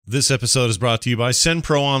This episode is brought to you by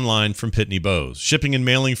SendPro Online from Pitney Bowes. Shipping and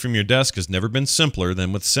mailing from your desk has never been simpler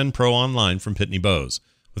than with SendPro Online from Pitney Bowes.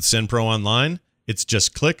 With SendPro Online, it's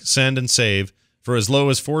just click, send, and save for as low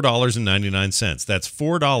as $4.99. That's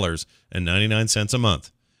 $4.99 a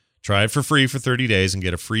month. Try it for free for 30 days and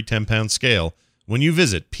get a free 10-pound scale when you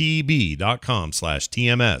visit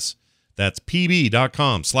pb.com/TMS. That's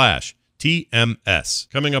pb.com/TMS.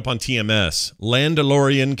 Coming up on TMS,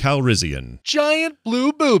 Landorian Calrissian. Giant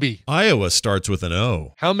Blue Boobie. Iowa starts with an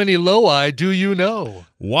O. How many loci do you know?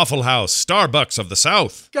 Waffle House, Starbucks of the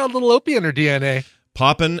South. Got Little Opie in her DNA.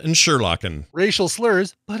 Poppin and Sherlockin. Racial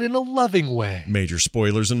slurs, but in a loving way. Major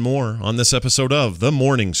spoilers and more on this episode of The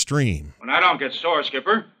Morning Stream. When I don't get sore,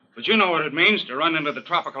 Skipper, but you know what it means to run into the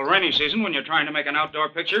tropical rainy season when you're trying to make an outdoor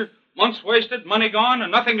picture. Months wasted, money gone,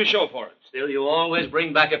 and nothing to show for it. Still, you always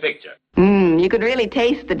bring back a picture. You could really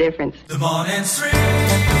taste the difference. The morning stream,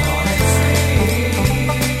 the morning stream,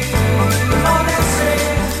 the morning stream,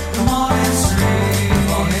 the morning stream, the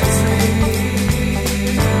morning stream,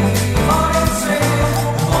 the morning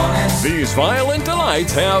stream, the morning stream. These violent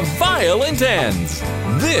delights have violent ends.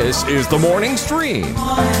 This is the Morning Stream.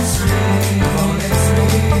 Morning stream, morning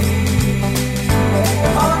stream,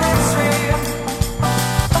 morning stream.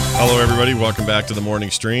 Hello, everybody. Welcome back to The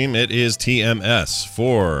Morning Stream. It is TMS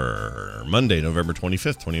for Monday, November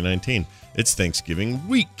 25th, 2019. It's Thanksgiving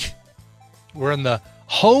week. We're in the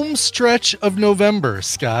home stretch of November,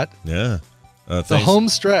 Scott. Yeah. The home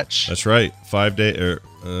stretch. That's right. 5 day.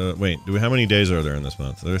 Wait, how many days are there in this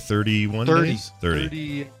month? Are there 31 days?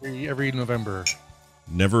 30 every November.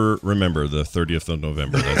 Never remember the 30th of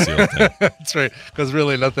November. That's the old thing. That's right, because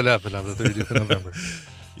really nothing happened on the 30th of November.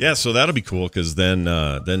 Yeah, so that'll be cool because then you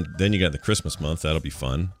got the Christmas month. That'll be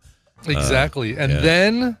fun. Exactly. And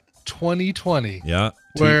then 2020. Yeah.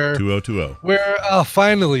 Where 2020. Where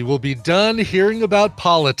finally we'll be done hearing about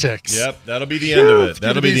politics. Yep, that'll be the end of it.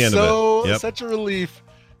 That'll be the end of it. Yep. Such a relief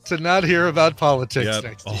to not hear about politics Yep.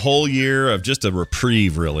 next A year. whole year of just a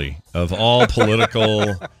reprieve, really, of all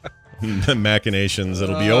political machinations.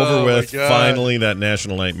 It'll be over with. my God. Finally, that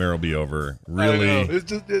national nightmare will be over. Really. I know. It's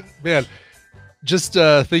just, man, just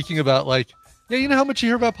thinking about you know how much you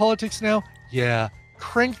hear about politics now? Yeah,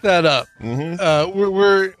 crank that up. Mm-hmm.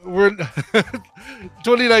 We're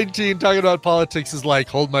 2019 talking about politics is like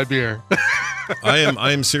hold my beer.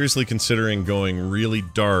 I am seriously considering going really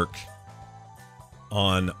dark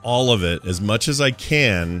on all of it as much as I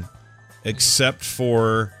can, except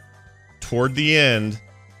for toward the end,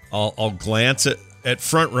 I'll glance at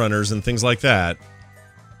front runners and things like that,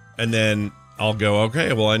 and then I'll go,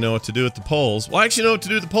 okay, well, I know what to do at the polls. Well, I actually know what to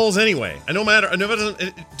do at the polls anyway. Dude,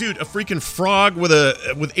 a freaking frog with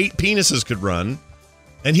 8 penises could run,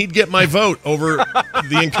 and he'd get my vote over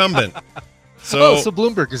the incumbent. So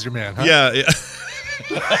Bloomberg is your man, huh? Yeah.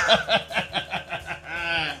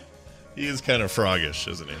 He is kind of froggish,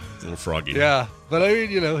 isn't he? He's a little froggy. Yeah, but I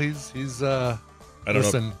mean, you know, he's I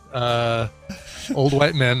don't know. Old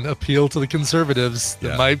white men appeal to the conservatives. That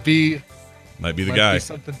Yeah. might be the guy. Be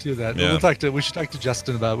something to that. Yeah. We should talk to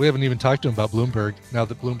Justin about. We haven't even talked to him about Bloomberg now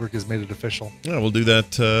that Bloomberg has made it official. Yeah, we'll do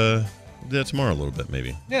that. Do that tomorrow a little bit,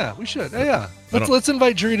 maybe. Yeah, we should. Yeah. Let's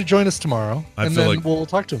invite Jerry to join us tomorrow, and then we'll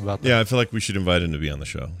talk to him about that. Yeah, I feel like we should invite him to be on the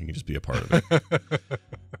show. He can just be a part of it.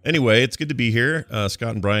 Anyway, it's good to be here.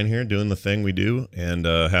 Scott and Brian here doing the thing we do, and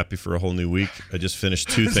happy for a whole new week. I just finished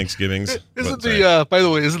 2 Thanksgivings. Isn't by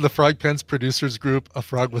the way, isn't the Frog Pants producers group a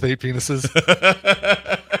frog with 8 penises?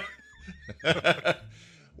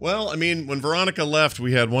 Well, I mean, when Veronica left,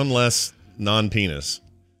 we had one less non-penis.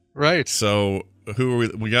 Right. So who are we?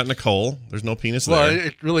 We got Nicole. There's no penis Well, there.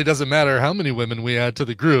 it really doesn't matter how many women we add to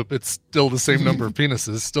the group. It's still the same number of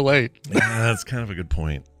penises. Still 8. Yeah, that's kind of a good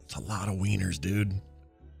point. It's a lot of wieners, dude.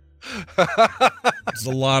 It's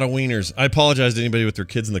a lot of wieners. I apologize to anybody with their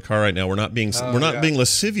kids in the car right now. We're not being being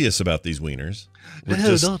lascivious about these wieners.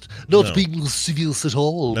 Not being lascivious at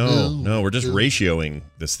all. No, we're just ratioing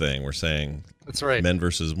this thing. We're saying that's right. Men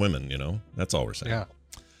versus women. You know, that's all we're saying. Yeah.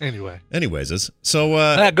 Anyways,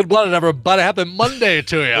 so good morning, everybody. Happy Monday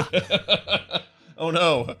to you. Oh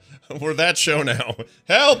no, we're that show now.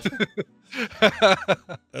 Help!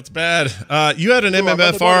 That's bad. You had an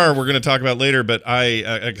MMFR we're going to talk about later, but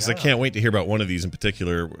I can't wait to hear about one of these in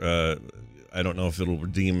particular. I don't know if it'll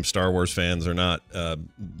redeem Star Wars fans or not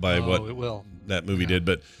by what it will. That movie did,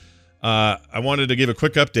 but I wanted to give a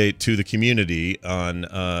quick update to the community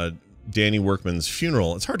on Danny Workman's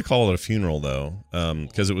funeral. It's hard to call it a funeral though,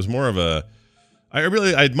 because it was more of a. I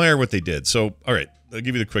admire what they did. So, all right, I'll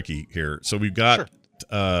give you the quickie here. So we've got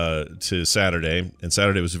to Saturday, and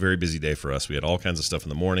Saturday was a very busy day for us. We had all kinds of stuff in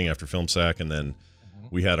the morning after Film Sack, and then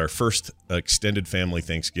We had our first extended family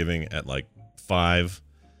Thanksgiving at like 5,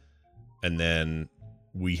 and then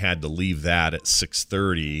we had to leave that at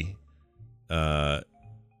 6:30.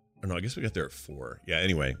 No, I guess we got there at 4. Yeah.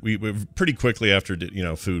 Anyway, we pretty quickly after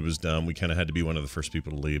food was done, we kind of had to be one of the first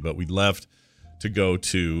people to leave. But we left to go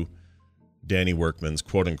to Danny Workman's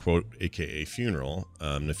quote unquote AKA funeral.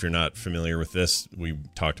 If you're not familiar with this, we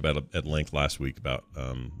talked about it at length last week about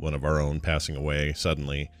one of our own passing away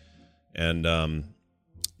suddenly, and I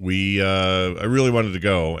really wanted to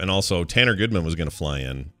go, and also Tanner Goodman was going to fly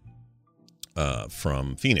in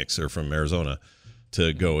from Phoenix or from Arizona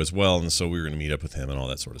to go as well, and so we were going to meet up with him and all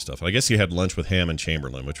that sort of stuff. And I guess he had lunch with Hammond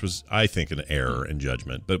Chamberlain, which was, I think, an error in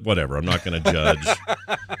judgment. But whatever, I'm not going to judge.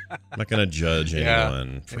 I'm not going to judge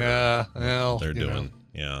anyone for what they're doing.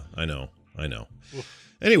 Yeah, I know.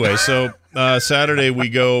 Anyway, so Saturday we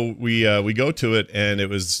go to it, and it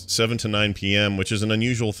was 7 to 9 p.m., which is an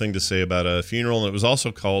unusual thing to say about a funeral. And it was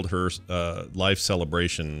also called her life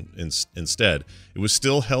celebration instead. It was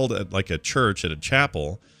still held at like a church, at a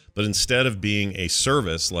chapel. But instead of being a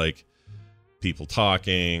service, like people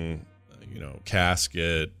talking,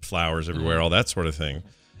 casket, flowers everywhere, all that sort of thing,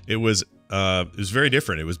 it was very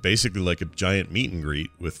different. It was basically like a giant meet and greet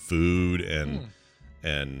with food and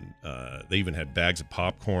they even had bags of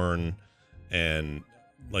popcorn and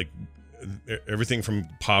like everything from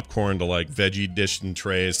popcorn to like veggie dish and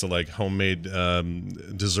trays to like homemade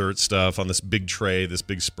dessert stuff on this big tray, this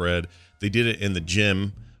big spread. They did it in the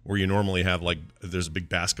gym, where you normally have there's a big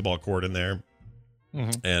basketball court in there.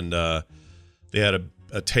 Mm-hmm. And they had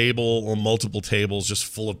a table or multiple tables just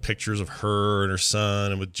full of pictures of her and her son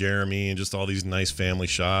and with Jeremy and just all these nice family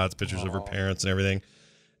shots, pictures of her parents and everything.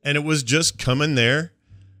 And it was just come in there,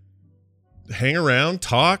 hang around,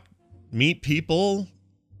 talk, meet people,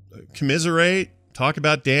 commiserate, talk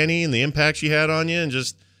about Danny and the impact she had on you, and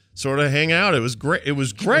just sort of hang out. It was great. It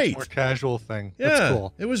was great. More casual thing. Yeah, that's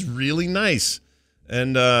cool. It was really nice.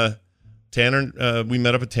 And Tanner, we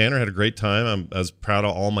met up at Tanner, had a great time. I was proud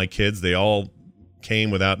of all my kids. They all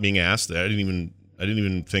came without being asked. I didn't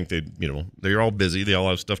even think they're all busy. They all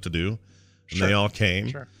have stuff to do, and they all came.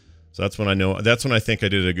 Sure. So that's when I think I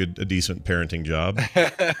did a decent parenting job.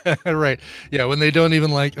 Right. Yeah. When they don't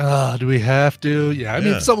even do we have to? Yeah. I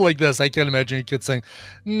mean, something like this, I can't imagine a kid saying,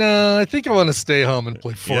 no, I think I want to stay home and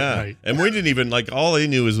play Fortnite. Yeah. And we didn't even all they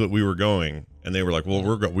knew is that we were going, and they were like, well,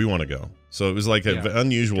 we want to go. So it was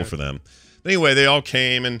unusual for them. But anyway, they all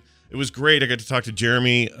came, and it was great. I got to talk to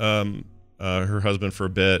Jeremy, her husband, for a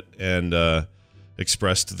bit, and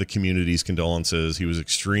expressed the community's condolences. He was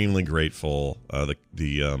extremely grateful. The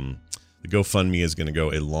GoFundMe is going to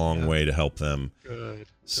go a long way to help them. Good.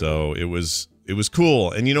 So it was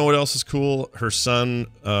cool. And you know what else is cool? Her son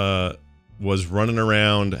was running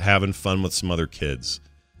around having fun with some other kids.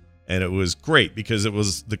 And it was great because it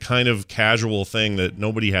was the kind of casual thing that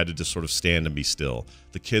nobody had to just sort of stand and be still.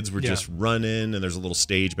 The kids were just running, and there's a little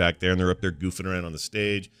stage back there, and they're up there goofing around on the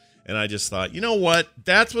stage. And I just thought, you know what?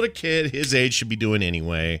 That's what a kid his age should be doing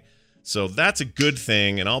anyway. So that's a good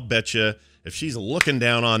thing. And I'll bet you if she's looking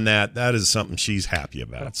down on that, that is something she's happy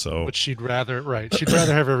about. So, but she'd rather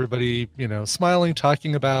have everybody, smiling,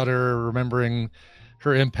 talking about her, remembering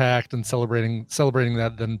her impact, and celebrating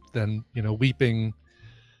that than weeping.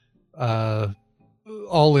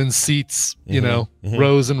 All in seats,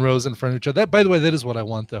 rows and rows in front of each other. That, by the way, that is what I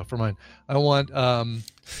want though for mine. I want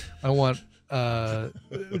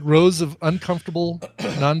rows of uncomfortable,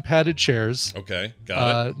 non-padded chairs. Okay,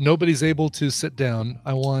 got it. Nobody's able to sit down.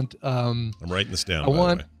 I want. I'm writing this down. I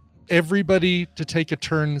want everybody to take a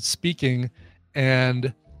turn speaking,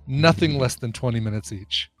 and nothing less than 20 minutes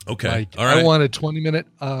each. Okay, all right. I want a 20-minute,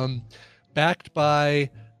 backed by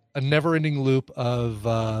a never-ending loop of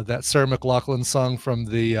that Sarah McLachlan song from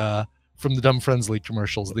the Dumb Friends League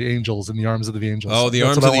commercials, "The Angels in the Arms of the Angels." Oh, the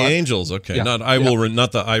Arms of the Angels. Okay, yeah. Not the "I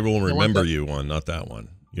Will Remember You" one, not that one.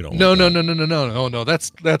 You don't. No.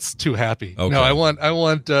 That's too happy. Okay. No, I want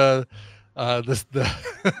this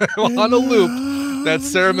on a loop. That's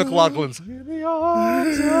Sarah McLachlan's "In the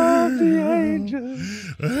Arms of the Angels."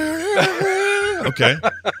 Okay.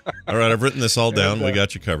 All right, I've written this all down. We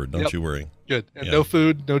got you covered. Don't you worry. Good. And no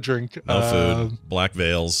food, no drink. No food. Black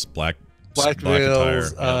veils. Black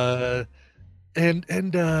veils. attire.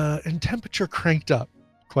 And temperature cranked up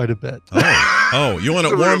quite a bit. Oh, you want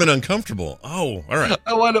it warm and uncomfortable. Oh, all right.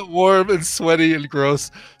 I want it warm and sweaty and gross,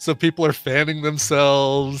 so people are fanning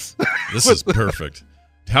themselves. This is perfect.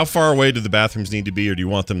 How far away do the bathrooms need to be, or do you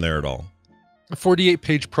want them there at all? A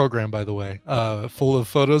 48-page program, by the way, full of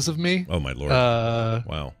photos of me. Oh, my Lord.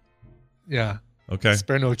 Wow. Yeah. Okay.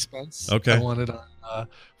 Spare no expense. Okay. I want it on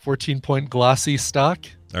 14-point glossy stock.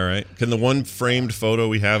 All right. Can the one framed photo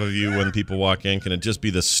we have of you when people walk in, can it just be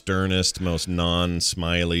the sternest, most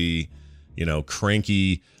non-smiley,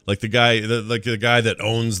 cranky, like the guy that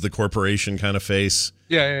owns the corporation kind of face?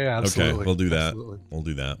 Yeah, absolutely. Okay, we'll do that. Absolutely. We'll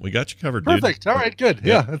do that. We got you covered, dude. Perfect. All right, good. Yep.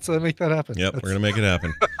 Yeah, let's make that happen. Yep, we're gonna make it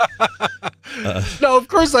happen. No, of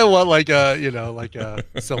course I want like a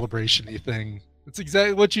celebration-y thing. It's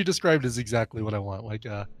exactly what you described is exactly what I want. Like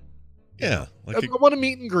Yeah, I want a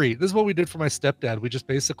meet and greet. This is what we did for my stepdad. We just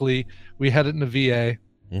basically had it in a VA,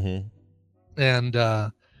 and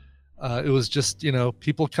it was just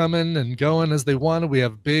people coming and going as they wanted. We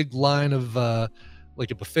have a big line of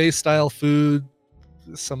like a buffet style food,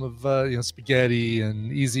 some of spaghetti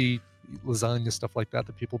and easy lasagna, stuff like that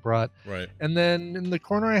people brought. Right. And then in the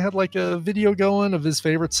corner I had like a video going of his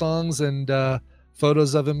favorite songs and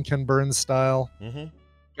photos of him Ken Burns style.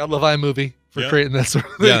 Gotta love iMovie for creating that sort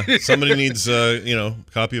of thing. Yeah, somebody needs a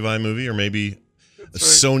copy of iMovie or maybe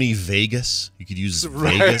Sony Vegas. You could use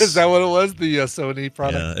Vegas. Is that what it was? The Sony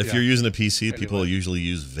product? Yeah. If you're using a PC, people usually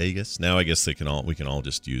use Vegas. Now I guess we can all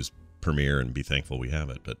just use Premiere and be thankful we have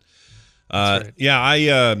it. But she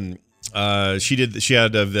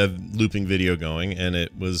had a looping video going, and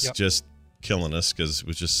it was just killing us because it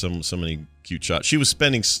was just so many cute shots.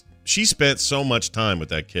 She spent so much time with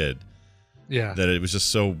that kid. Yeah. That it was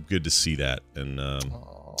just so good to see that. And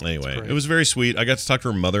anyway, it was very sweet. I got to talk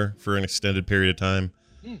to her mother for an extended period of time.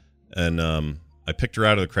 And I picked her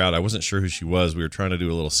out of the crowd. I wasn't sure who she was. We were trying to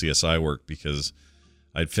do a little CSI work because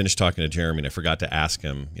I'd finished talking to Jeremy and I forgot to ask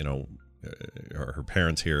him, her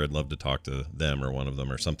parents here. I'd love to talk to them or one of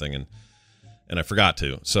them or something. And I forgot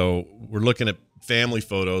to. So we're looking at family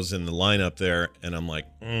photos in the lineup there. And I'm like,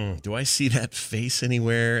 do I see that face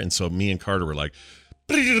anywhere? And so me and Carter were like,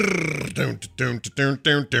 we're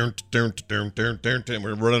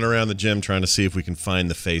running around the gym trying to see if we can find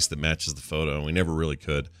the face that matches the photo, and we never really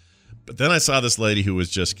could. But then I saw this lady who was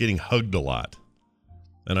just getting hugged a lot.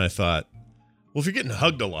 And I thought, well, if you're getting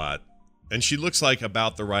hugged a lot, and she looks like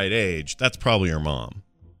about the right age, that's probably her mom.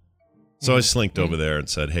 So I slinked over there and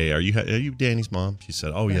said, hey, are you Danny's mom? She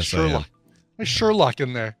said, oh, yes, I am. There's Sherlock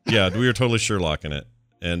in there. Yeah, we were totally Sherlocking it.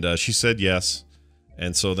 And she said yes.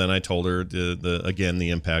 And so then I told her the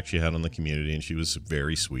impact she had on the community, and she was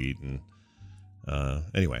very sweet. And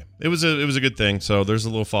anyway, it was a good thing. So there's a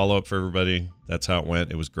little follow up for everybody. That's how it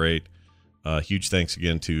went. It was great. Huge thanks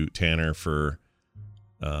again to Tanner for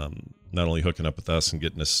not only hooking up with us and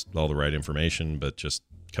getting us all the right information, but just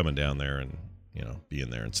coming down there and being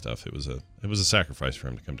there and stuff. It was a sacrifice for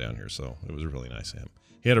him to come down here. So it was really nice of him.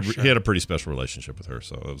 He had a pretty special relationship with her.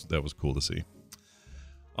 So that was cool to see.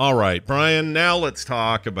 All right, Brian, now let's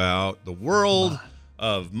talk about the world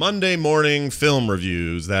of Monday morning film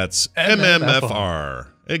reviews. That's MMFR.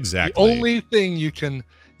 Exactly. The only thing you can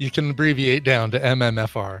abbreviate down to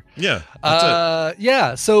MMFR. Yeah. That's it.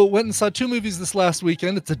 Yeah. So went and saw 2 movies this last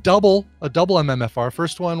weekend. It's a double MMFR.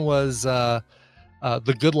 First one was The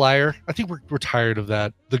Good Liar. I think we're tired of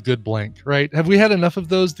that. The Good Blank, right? Have we had enough of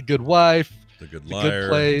those? The Good Wife. The Good Liar.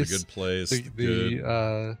 The Good Place.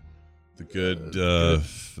 The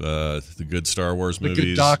good Star Wars movies. The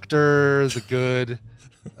Good Doctor, the Good.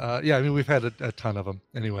 We've had a ton of them.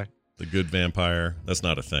 Anyway. The Good Vampire. That's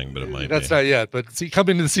not a thing, but it might be. That's not yet, but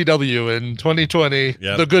coming to the CW in 2020,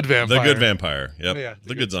 The Good Vampire. The Good Vampire. Yep. Yeah,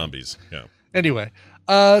 the Good Zombies. Yeah. Anyway,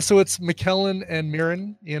 so it's McKellen and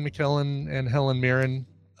Mirren, Ian McKellen and Helen Mirren.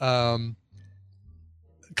 Kind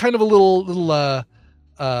of a little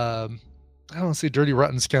I don't want to say dirty,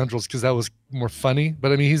 rotten scoundrels because that was more funny.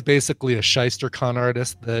 But I mean, he's basically a shyster con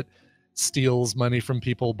artist that steals money from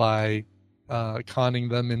people by conning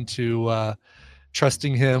them into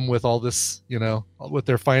trusting him with all this, with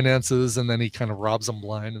their finances. And then he kind of robs them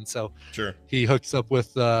blind. And so he hooks up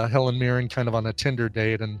with Helen Mirren kind of on a Tinder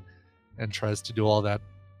date and tries to do all that.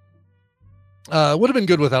 Would have been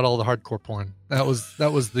good without all the hardcore porn. That was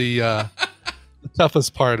the, the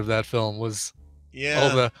toughest part of that film was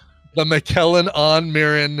all the McKellen on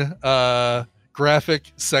Mirren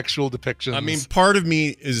graphic sexual depictions. I mean, part of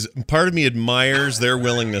me admires their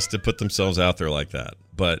willingness to put themselves out there like that,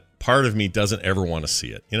 but part of me doesn't ever want to see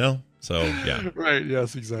it, So yeah. Right.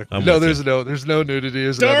 Yes. Exactly. I'm there's no nudity.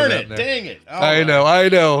 There's darn it! Dang it! Oh, I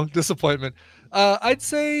know. Disappointment. I'd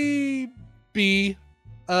say B.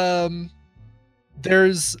 There's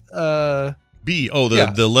B. Oh,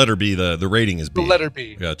 the letter B. The rating is B. The letter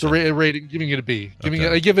B. Gotcha. The rating, giving it a B.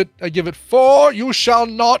 I give it 4. You shall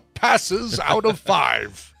not passes out of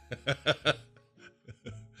 5.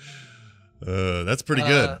 That's pretty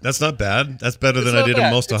good. That's not bad. That's better than I did in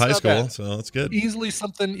most of high school, so that's good. Easily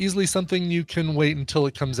something you can wait until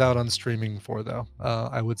it comes out on streaming for, though.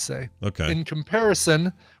 I would say. Okay. In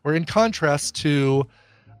comparison, or in contrast to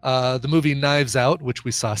the movie Knives Out, which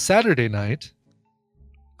we saw Saturday night,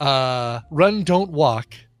 run, don't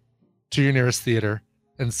walk to your nearest theater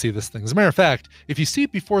and see this thing. As a matter of fact, if you see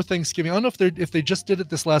it before Thanksgiving, I don't know if they just did it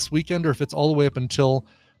this last weekend or if it's all the way up until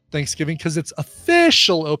Thanksgiving, because its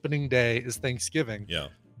official opening day is Thanksgiving. Yeah.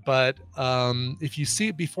 But if you see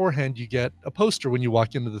it beforehand, you get a poster when you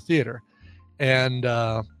walk into the theater. And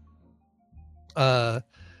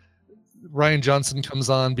Ryan Johnson comes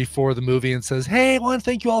on before the movie and says, "Hey, I want to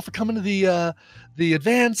thank you all for coming to the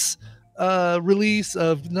advance release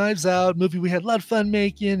of Knives Out movie. We had a lot of fun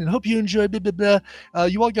making and hope you enjoyed blah, blah, blah.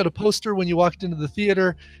 You all got a poster when you walked into the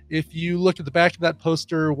theater. If you look at the back of that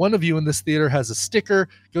poster, one of you in this theater has a sticker.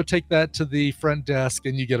 Go take that to the front desk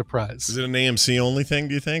and you get a prize." Is it an AMC only thing,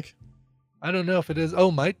 do you think? I don't know if it is.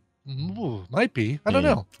 Oh, might be. I don't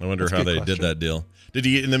know. I wonder That's a how good they question. did that deal. Did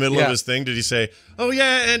he, in the middle of his thing, did he say, "Oh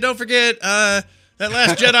yeah, and don't forget, that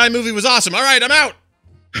Last Jedi movie was awesome. All right, I'm out."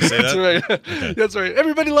 Did he say That's that? right. Okay. That's right.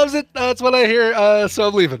 Everybody loves it. That's what I hear. So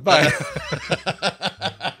I'm leaving. Bye.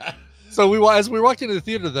 So as we walked into the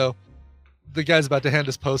theater, though, the guy's about to hand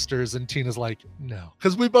us posters, and Tina's like, "No,"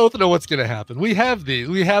 because we both know what's going to happen. We have these.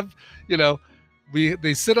 We have,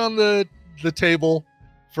 they sit on the table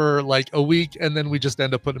for like a week, and then we just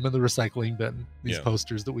end up putting them in the recycling bin. These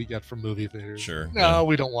posters that we get from movie theaters. Sure. No,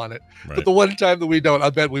 we don't want it. Right. But the one time that we don't, I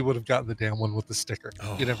bet we would have gotten the damn one with the sticker.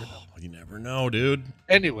 Oh, You never know. You never know, dude.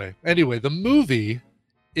 Anyway, the movie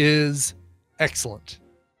is excellent.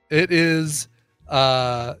 It is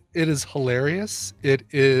hilarious. It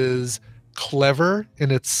is clever in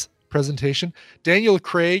its presentation. Daniel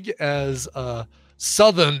Craig as a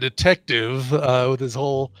Southern detective with his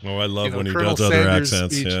whole. Oh, I love when he Colonel does other Sanders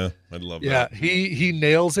accents. speech. Yeah, I love Yeah, that. he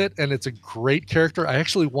nails it, and it's a great character. I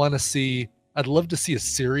actually want to see. I'd love to see a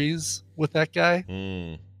series with that guy,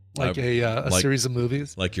 like a series of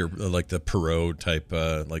movies, like the Perot type,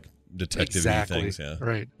 like detective things. Yeah,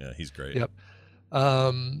 right. Yeah, he's great. Yep.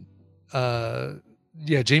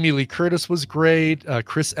 Yeah, Jamie Lee Curtis was great.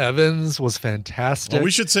 Chris Evans was fantastic. Well, we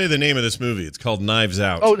should say the name of this movie. It's called Knives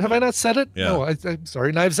Out. Oh, have I not said it? Yeah. No, I'm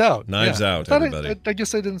sorry. Knives Out. Knives Out, I thought everybody. I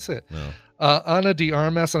guess I didn't say it. No. Ana de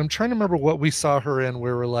Armas, and I'm trying to remember what we saw her in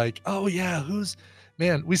where we're like, oh, yeah,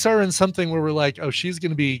 we saw her in something where we're like, oh, she's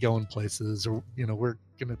going to be going places, or, we're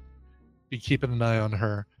going to be keeping an eye on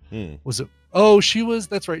her. Was it? Oh,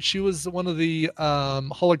 that's right. She was one of the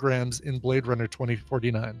holograms in Blade Runner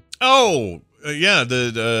 2049. Oh, yeah.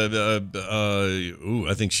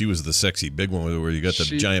 I think she was the sexy big one where you got the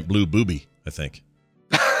giant blue boobie, I think.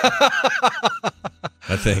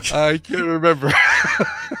 I can't remember.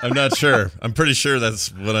 I'm not sure. I'm pretty sure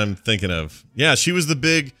that's what I'm thinking of. Yeah, she was the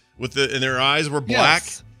big and her eyes were black,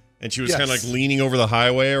 and she was kind of like leaning over the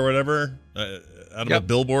highway or whatever, out of a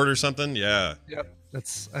billboard or something. Yeah. Yep.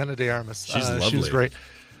 That's Ana de Armas. She's lovely. She was great.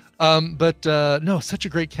 No, such a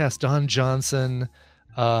great cast. Don Johnson.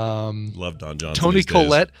 Love Don Johnson. Toni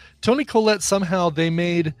Collette. Toni Collette, somehow they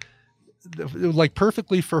made, like,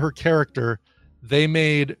 perfectly for her character, they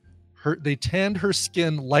tanned her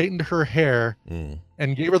skin, lightened her hair,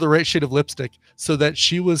 and gave her the right shade of lipstick so that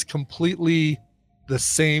she was completely the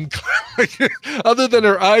same color. Other than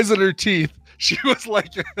her eyes and her teeth, she was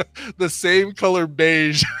like the same color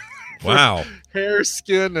beige. Wow. Hair,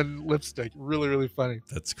 skin, and lipstick. Really, really funny.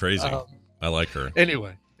 That's crazy. I like her.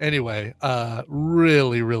 Anyway,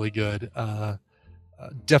 really, really good.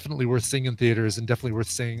 Definitely worth seeing in theaters, and definitely worth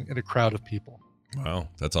seeing in a crowd of people. Wow,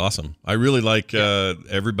 that's awesome. I really like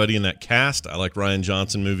everybody in that cast. I like Ryan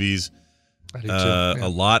Johnson movies I do too. Yeah. a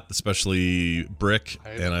lot, especially Brick,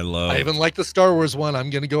 and I even like the Star Wars one. I'm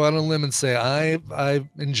going to go out on a limb and say I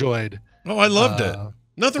enjoyed. Oh, I loved it.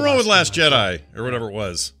 Nothing wrong with Last Jedi or whatever it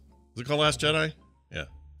was. Was it called Last Jedi? Yeah.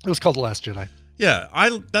 It was called The Last Jedi. Yeah,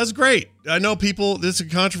 that's great. I know people. This is a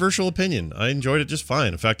controversial opinion. I enjoyed it just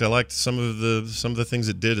fine. In fact, I liked some of the things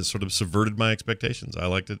it did. It sort of subverted my expectations. I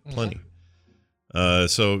liked it plenty.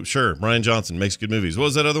 So sure, Ryan Johnson makes good movies. What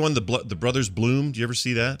was that other one? The Brothers Bloom. Did you ever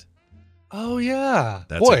see that? Oh yeah,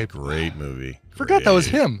 that's a great movie. Forgot that was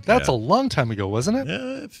him. That's a long time ago, wasn't it?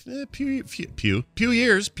 Yeah, few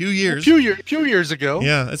years ago.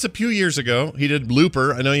 Yeah, it's a few years ago. He did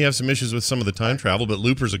Looper. I know you have some issues with some of the time travel, but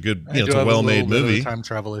Looper's a good, it's a well-made movie. Time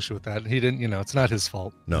travel issue with that. He didn't, it's not his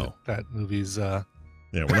fault. No, that movie's. Yeah,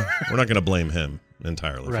 we're not going to blame him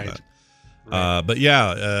entirely for that. Right. But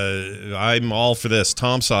yeah, I'm all for this.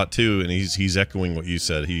 Tom saw it too, and he's echoing what you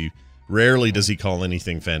said. He Rarely does he call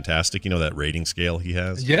anything fantastic. You know that rating scale he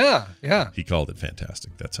has? Yeah. He called it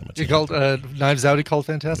fantastic. That's how much He called Knives Out. He called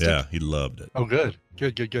fantastic. Yeah, he loved it. Oh, good.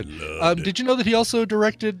 Loved it. Did you know that he also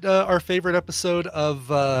directed our favorite episode of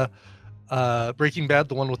Breaking Bad,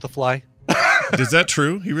 the one with the fly? Is that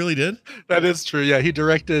true? He really did? That is true. Yeah, he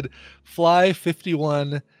directed Fly,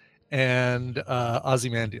 51, and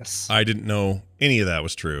Ozymandias. I didn't know any of that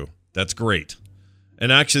was true. That's great.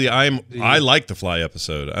 And actually, I like the Fly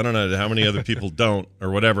episode. I don't know how many other people don't or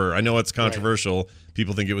whatever. I know it's controversial. Right.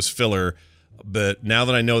 People think it was filler. But now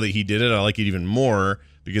that I know that he did it, I like it even more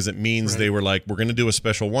because it means they were like, we're going to do a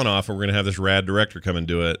special one-off and we're going to have this rad director come and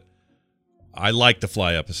do it. I like the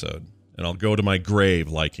Fly episode, and I'll go to my grave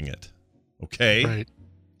liking it. Okay?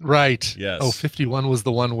 Right. Yes. Oh, 51 was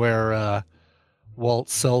the one where Walt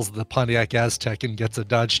sells the Pontiac Aztec and gets a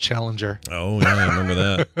Dodge Challenger. Oh, yeah, I remember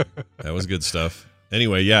that. That was good stuff.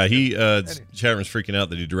 Anyway, yeah, Chatterman's freaking out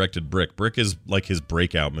that he directed Brick. Brick is like his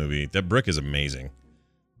breakout movie. That Brick is amazing.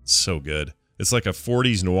 It's so good. It's like a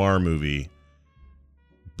 40s noir movie,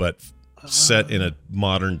 but set in a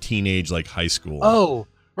modern teenage, like high school. Oh,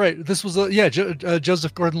 right. This was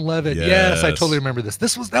Joseph Gordon-Levitt. Yes, I totally remember this.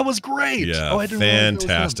 That was great. Yeah, I didn't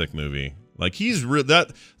fantastic movie. Like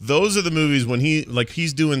those are the movies when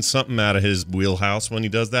he's doing something out of his wheelhouse when he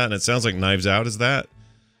does that, and it sounds like Knives Out is that.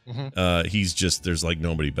 Mm-hmm. There's like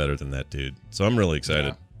nobody better than that dude. So I'm really excited.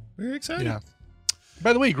 Yeah. Very excited. Yeah.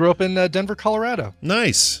 By the way, he grew up in Denver, Colorado.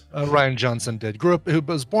 Nice. Ryan Johnson did. He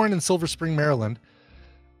was born in Silver Spring, Maryland,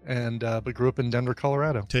 and but grew up in Denver,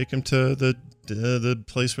 Colorado. Take him to the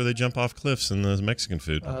place where they jump off cliffs and the Mexican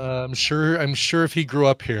food. I'm sure if he grew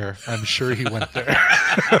up here, I'm sure he went there.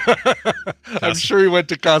 I'm sure he went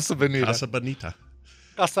to Casa Bonita. Casa Bonita.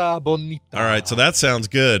 Casa Bonita. All right, so that sounds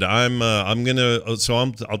good.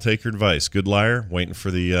 I'll take your advice. Good Liar, waiting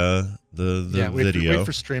for the video. Wait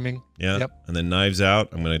for streaming. Yeah. Yep. And then Knives Out,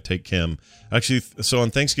 I'm going to take Kim. Actually, so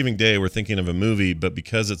on Thanksgiving Day, we're thinking of a movie, but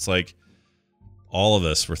because it's like all of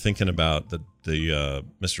us, we're thinking about the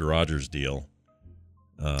Mr. Rogers deal.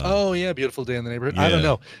 Beautiful Day in the Neighborhood. Yeah. I don't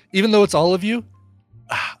know. Even though it's all of you,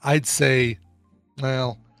 I'd say,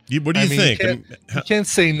 well. What do you think? You can't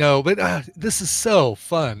say no, but this is so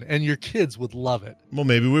fun, and your kids would love it. Well,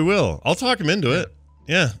 maybe we will. I'll talk them into it.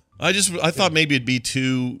 Yeah. I thought maybe it'd be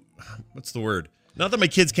too, what's the word? Not that my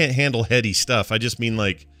kids can't handle heady stuff. I just mean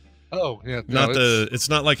like, it's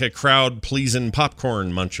not like a crowd pleasing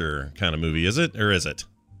popcorn muncher kind of movie, is it? Or is it?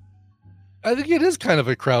 I think it is kind of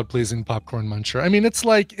a crowd pleasing popcorn muncher. I mean, it's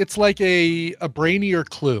like a brainier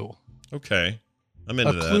Clue. Okay. I'm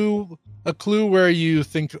into that. A clue where you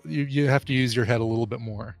think you have to use your head a little bit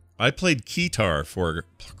more. I played keytar for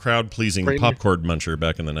crowd-pleasing popcorn muncher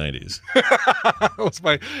back in the 90s. That was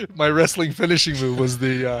my wrestling finishing move was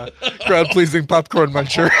the crowd-pleasing popcorn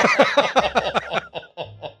muncher.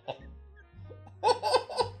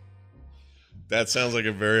 That sounds like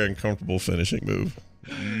a very uncomfortable finishing move.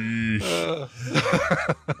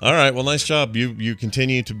 All right, well, nice job. You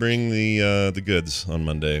continue to bring the goods on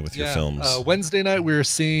Monday with your films. Wednesday night we were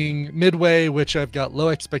seeing Midway, which I've got low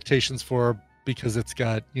expectations for because it's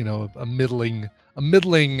got a middling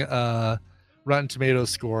Rotten Tomatoes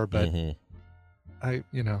score, but I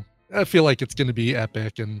feel like it's going to be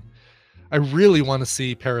epic, and I really want to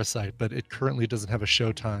see Parasite, but it currently doesn't have a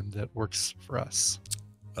showtime that works for us.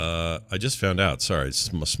 I just found out. Sorry, it's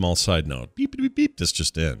a small side note. Beep, beep, beep. This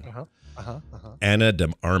just in. Ana de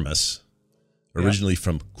Armas, originally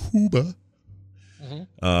from Cuba.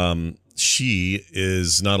 She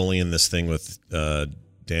is not only in this thing with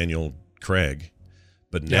Daniel Craig,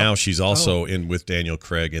 but now she's also in with Daniel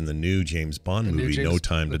Craig in the new James Bond movie, No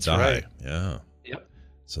Time to Die. Right. Yeah. Yep.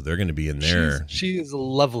 So they're going to be in there. She is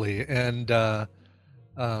lovely, and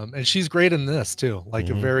she's great in this too. Like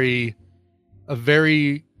a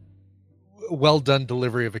very well done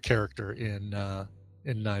delivery of a character in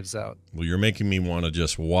Knives Out. Well, you're making me want to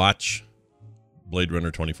just watch Blade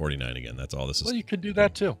Runner 2049 again. That's all this is. Well, you could do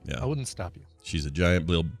that too. Yeah. I wouldn't stop you. She's a giant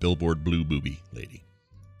billboard blue boobie lady.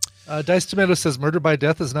 Dice Tomato says Murder by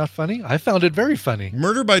Death is not funny. I found it very funny.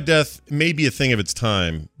 Murder by Death may be a thing of its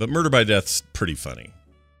time, but Murder by Death's pretty funny.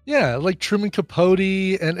 Yeah, like Truman Capote,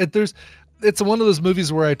 and it's one of those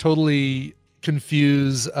movies where I totally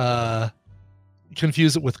confuse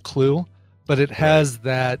it with Clue, but it has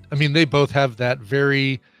that. I mean, they both have that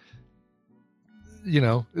very,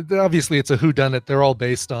 obviously it's a whodunit. They're all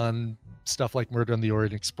based on stuff like Murder on the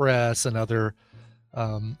Orient Express and other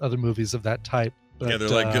movies of that type. But, yeah,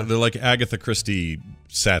 they're like Agatha Christie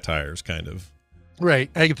satires, kind of.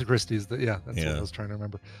 Right, Agatha Christie's. That's what I was trying to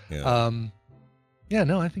remember. Yeah.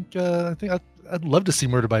 I think I'd love to see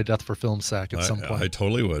Murder by Death for Film Sack at some point. I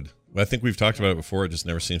totally would. I think we've talked about it before. It just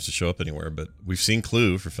never seems to show up anywhere. But we've seen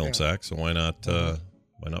Clue for Film Sack, so why not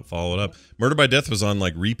follow it up? Murder by Death was on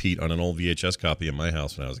like repeat on an old VHS copy in my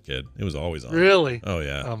house when I was a kid. It was always on. Really? Oh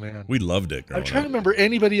yeah. Oh man, we loved it. I'm trying to remember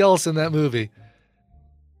anybody else in that movie,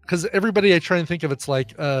 because everybody I try and think of, it's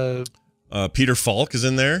like Peter Falk is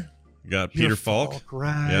in there. You got Peter Falk.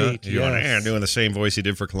 Right? Yeah, doing the same voice he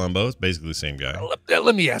did for Columbo. It's basically the same guy.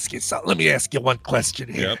 Let me ask you something. Let me ask you one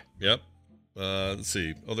question here. Yep. Let's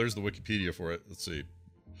see. Oh, there's the Wikipedia for it. Let's see.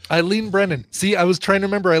 Eileen Brennan. See, I was trying to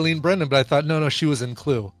remember Eileen Brennan, but I thought, no, she was in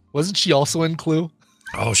Clue. Wasn't she also in Clue?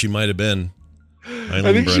 Oh, she might have been. I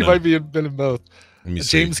think she might been in both. Let me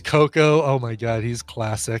see. James Coco. Oh my God, he's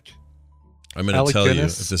classic. I'm going to tell you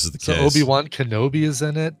if this is the case. Obi-Wan Kenobi is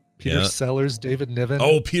in it. Peter Sellers, David Niven.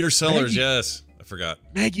 Oh, Peter Sellers, yes. I forgot.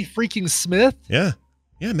 Maggie freaking Smith. Yeah,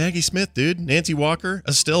 Maggie Smith, dude. Nancy Walker,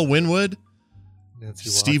 Estelle Winwood.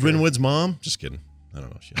 Steve Winwood's mom. Just kidding. I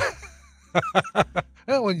don't know.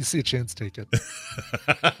 Well, when you see a chance, take it.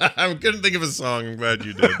 I couldn't think of a song. I'm glad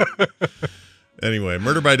you did. Anyway,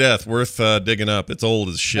 Murder by Death, worth digging up. It's old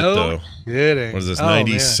as shit, though. Kidding. What is this,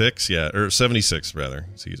 96? Man. Yeah, or 76, rather.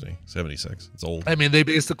 Excuse me. 76. It's old. I mean, they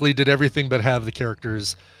basically did everything but have the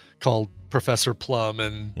characters called Professor Plum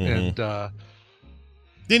and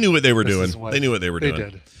they knew what they were doing. They knew what they were doing. They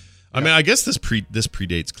did. I mean, I guess this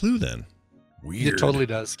predates Clue then. Weird. It totally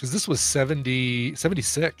does, because this was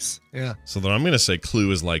 76. Yeah. So then I'm going to say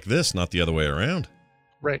Clue is like this, not the other way around.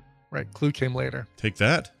 Right. Clue came later. Take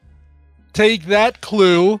that. Take that,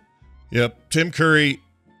 Clue. Yep. Tim Curry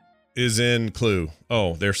is in Clue.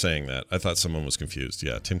 Oh, they're saying that. I thought someone was confused.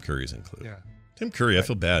 Yeah, Tim Curry's in Clue. Yeah. Tim Curry, I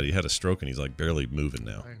feel bad. He had a stroke and he's like barely moving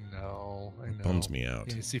now. I know. It bums me out.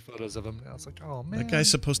 Yeah, you see photos of him now. It's like, oh, man. That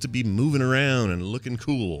guy's supposed to be moving around and looking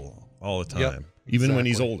cool all the time, even when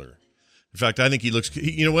he's older. In fact, I think he looks...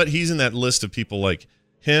 you know what? He's in that list of people like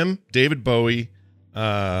him, David Bowie.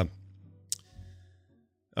 I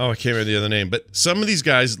can't remember the other name. But some of these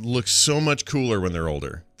guys look so much cooler when they're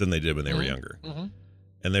older than they did when they were younger. Mm-hmm.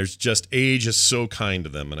 And there's just... age is so kind to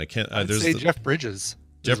them. And I can't... I'd say Jeff Bridges.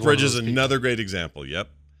 Jeff Bridges is another great example. Yep.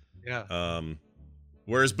 Yeah.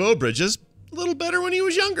 Whereas Beau Bridges, a little better when he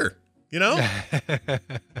was younger. You know?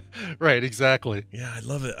 Right, exactly. Yeah, I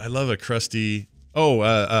love it. I love a crusty... we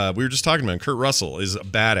were just talking about him. Kurt Russell is a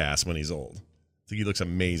badass when he's old. I think he looks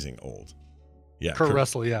amazing old. Yeah, Kurt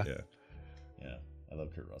Russell. Yeah. I love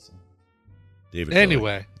Kurt Russell. David.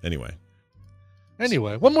 Anyway,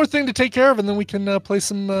 one more thing to take care of, and then we can play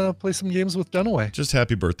some games with Dunaway. Just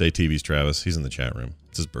happy birthday, TV's Travis. He's in the chat room.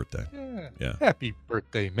 It's his birthday. Yeah. Happy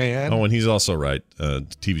birthday, man. Oh, and he's also right.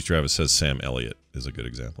 TV's Travis says Sam Elliott is a good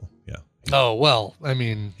example. Yeah. Oh well, I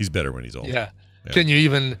mean, he's better when he's old. Yeah. Can you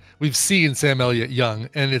even? We've seen Sam Elliott young,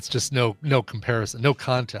 and it's just no comparison, no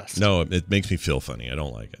contest. No, it makes me feel funny. I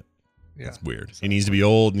don't like it. Yeah, it's weird. Exactly. He needs to be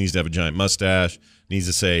old. Needs to have a giant mustache. Needs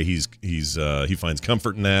to say he finds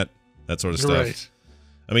comfort in that sort of stuff. Right.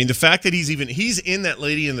 I mean, the fact that he's in that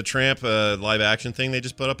Lady and the Tramp live action thing they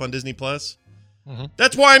just put up on Disney Plus. Mm-hmm.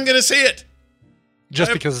 That's why I'm going to see it.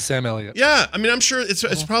 Just because of Sam Elliott. Yeah, I mean, I'm sure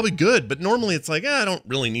it's probably good, but normally it's like, I don't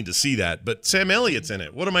really need to see that. But Sam Elliott's in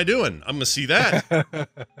it. What am I doing? I'm going to see that. Of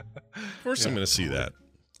course I'm going to see that.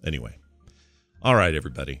 Anyway. All right,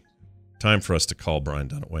 everybody. Time for us to call Brian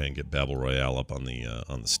Dunaway and get Babel Royale up on the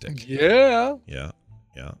stick. Yeah. Yeah.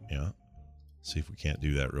 See if we can't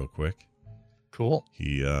do that real quick. Cool.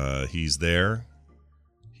 He's there.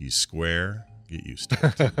 He's square. Get used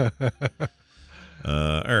to it.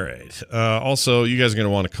 All right. Also, you guys are going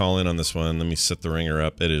to want to call in on this one. Let me set the ringer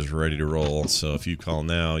up. It is ready to roll. So if you call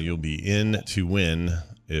now, you'll be in to win.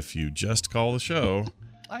 If you just call the show...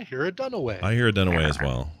 I hear a Dunaway. I hear a Dunaway as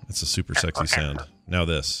well. It's a super sexy sound. Now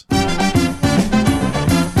this.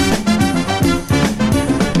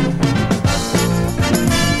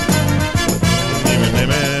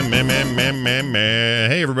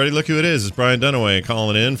 Hey, everybody, look who it is. It's Brian Dunaway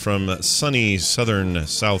calling in from sunny southern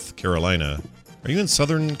South Carolina. Are you in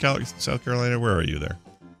southern South Carolina? Where are you there?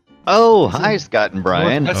 Oh, hi, Scott and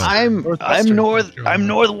Brian. I'm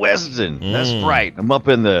northwestern. That's right. I'm up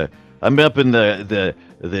in the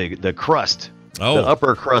crust. Oh. The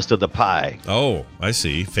upper crust of the pie. Oh, I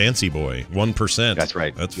see. Fancy boy. 1%. That's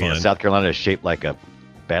right. That's fine. South Carolina is shaped like a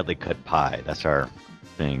badly cut pie. That's our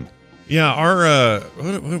thing. Yeah, our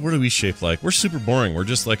what are we shaped like? We're super boring. We're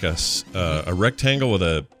just like a rectangle with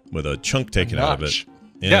a chunk taken out of it.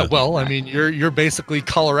 Yeah, well, I mean, you're basically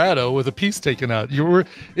Colorado with a piece taken out. You were,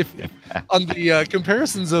 if on the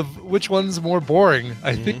comparisons of which one's more boring,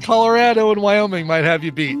 I think Colorado and Wyoming might have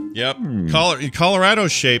you beat. Yep.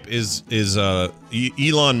 Colorado's shape is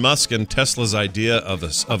Elon Musk and Tesla's idea of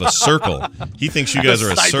a circle. He thinks you guys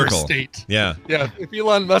are a circle. State. Yeah. Yeah. If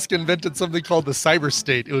Elon Musk invented something called the cyber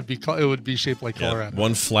state, it would be shaped like Colorado.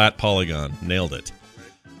 One flat polygon. Nailed it.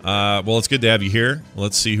 Well, it's good to have you here.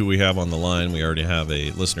 Let's see who we have on the line. We already have a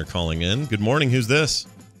listener calling in. Good morning. Who's this?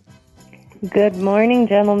 Good morning,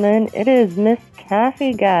 gentlemen. It is Miss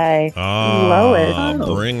Taffy Guy. Lois.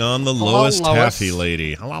 Bring on the Lois Hello, Lois. Taffy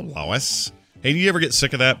lady. Hello, Lois. Hey, do you ever get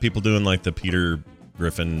sick of that? People doing like the Peter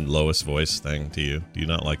Griffin Lois voice thing to you? Do you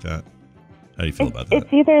not like that? How do you feel about that?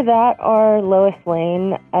 It's either that or Lois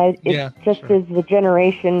Lane. It just is the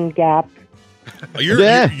generation gap.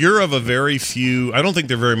 You're of a very few. I don't think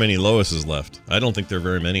there are very many Loises left. I don't think there are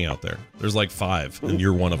very many out there. There's like 5, and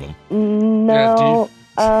you're one of them. No.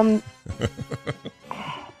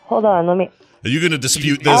 Hold on. Let me. Are you going to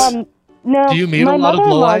dispute this? No. Do you mean a lot of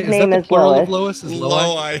Loi? Is that the plural of Lois? Is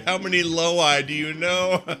Loi. How many Loi do you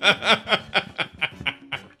know?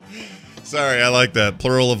 Sorry, I like that.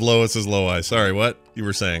 Plural of Lois is Loi. Sorry, what? You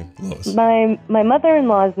were saying, Lois. My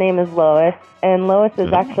mother-in-law's name is Lois, and Lois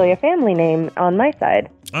is actually a family name on my side.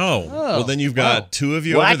 Oh. Well, then you've got 2 of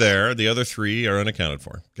you over there. The other 3 are unaccounted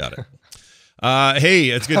for. Got it.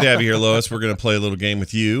 Hey, it's good to have you here, Lois. We're going to play a little game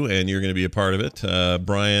with you, and you're going to be a part of it.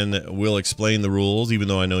 Brian will explain the rules, even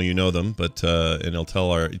though I know you know them, but and he'll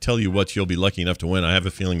tell you what you'll be lucky enough to win. I have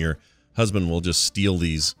a feeling your husband will just steal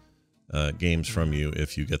these games from you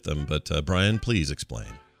if you get them. But Brian, please explain.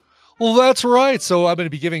 Well, that's right. So I'm going to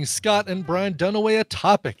be giving Scott and Brian Dunaway a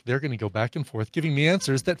topic. They're going to go back and forth giving me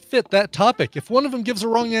answers that fit that topic. If one of them gives a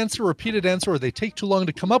wrong answer, a repeated answer, or they take too long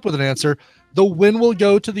to come up with an answer, the win will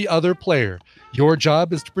go to the other player. Your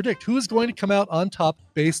job is to predict who is going to come out on top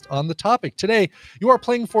based on the topic. Today, you are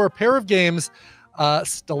playing for a pair of games,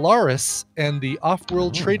 Stellaris and the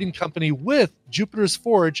Off-World Trading Company with Jupiter's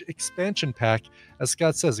Forge expansion pack. As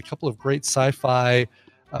Scott says, a couple of great sci-fi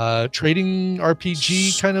trading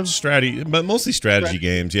RPG kind of strategy, but mostly strategy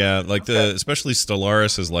games. Yeah, like especially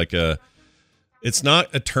Stellaris is like it's not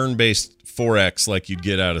a turn-based 4X like you'd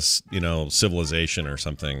get out of Civilization or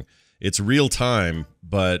something. It's real time,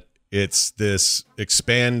 but it's this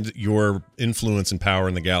expand your influence and power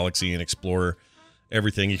in the galaxy and explore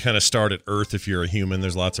everything. You kind of start at Earth if you're a human.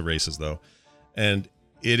 There's lots of races though, and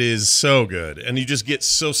it is so good, and you just get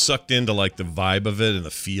so sucked into like the vibe of it and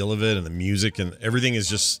the feel of it and the music, and everything is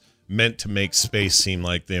just meant to make space seem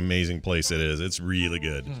like the amazing place it is. It's really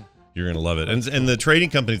good. You're gonna love it, and the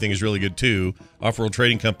trading company thing is really good too. Off-World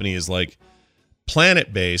Trading Company is like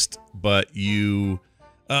planet based, but you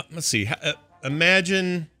let's see.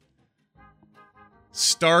 Imagine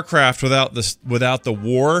StarCraft without the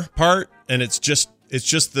war part, and it's just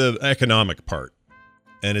the economic part.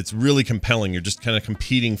 And it's really compelling. You're just kind of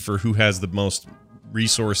competing for who has the most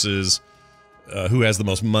resources, who has the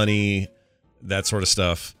most money, that sort of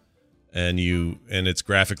stuff. And it's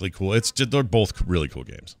graphically cool. They're both really cool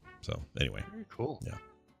games. So anyway, very cool. Yeah,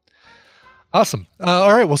 awesome.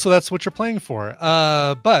 All right, well, so that's what you're playing for.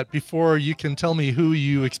 But before you can tell me who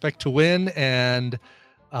you expect to win and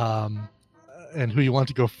who you want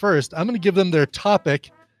to go first, I'm going to give them their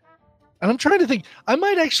topic. And I'm trying to think. I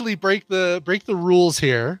might actually break the rules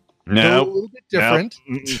here. No, a little bit different.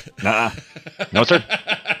 No, sir.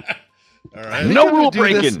 All right. No rule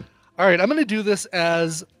breaking. All right, I'm going to do this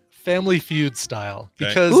as Family Feud style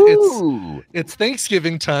because it's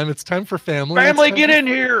Thanksgiving time. It's time for family. Family, get in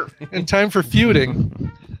here. And time for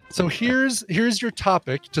feuding. So here's your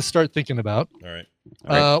topic to start thinking about. All right.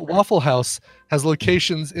 Waffle House has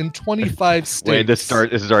locations in 25 states. Wait, this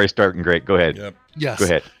is already starting great. Go ahead. Yep. Yes. Go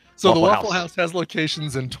ahead. So the Waffle House has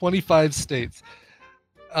locations in 25 states.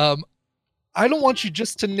 I don't want you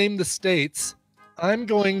just to name the states. I'm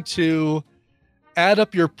going to add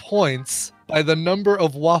up your points by the number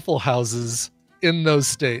of Waffle Houses in those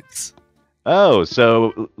states. Oh,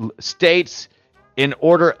 so states in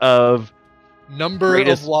order of number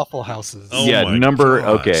of Waffle Houses. Oh yeah, number.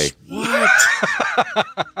 Gosh. Okay. What?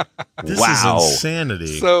 This is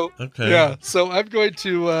insanity. So okay. Yeah. So I'm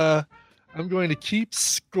going to keep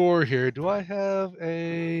score here. Do I have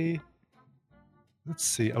a? Let's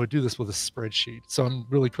see. I would do this with a spreadsheet. So I'm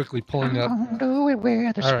really quickly pulling up. Do it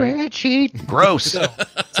with a spreadsheet. Right. Gross.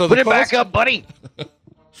 So put it back up, buddy.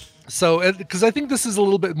 So, because I think this is a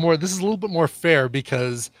little bit more fair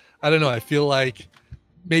because I don't know. I feel like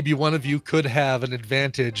maybe one of you could have an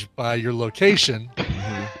advantage by your location.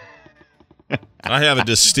 I have a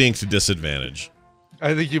distinct disadvantage.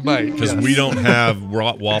 I think you might. Because we don't have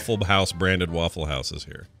Waffle House branded Waffle Houses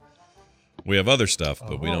here. We have other stuff,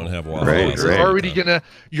 but we don't have Waffle Houses. You're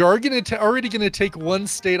already gonna take one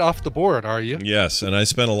state off the board, are you? Yes, and I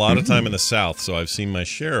spent a lot of time in the South, so I've seen my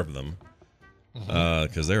share of them.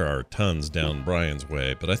 Because there are tons down Brian's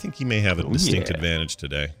way, but I think he may have a distinct advantage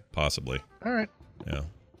today, possibly. All right. Yeah.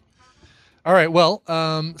 All right. Well,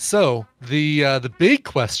 so the big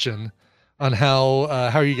question on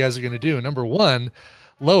how you guys are going to do. Number one,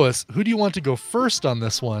 Lois, who do you want to go first on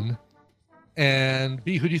this one? And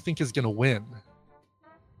B, who do you think is going to win?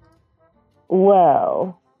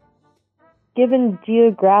 Well, given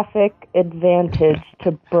geographic advantage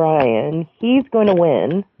to Brian, he's going to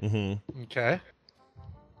win. Mm-hmm. Okay.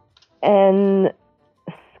 And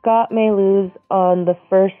Scott may lose on the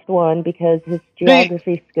first one because his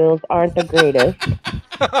geography skills aren't the greatest.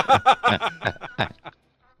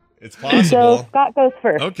 It's possible. So Scott goes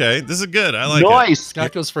first. Okay, this is good. I like it.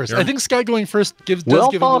 Scott goes first. I think Scott going first does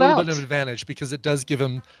give him a little bit of an advantage because it does give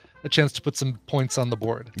him a chance to put some points on the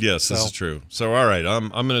board. Yes, this is true. So all right, I'm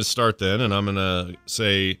going to start then, and I'm going to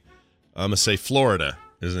say Florida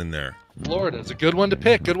is in there. Florida is a good one to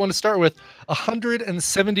pick. Good one to start with.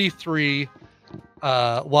 173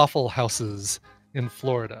 Waffle Houses in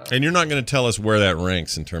Florida. And you're not going to tell us where that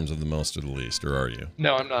ranks in terms of the most or the least, or are you?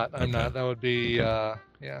 No, I'm not. I'm not. That would be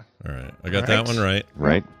yeah. All right, I got that one right.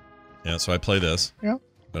 Right. Yeah, so I play this. Yeah.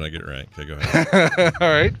 But I get it right. Okay, go ahead. All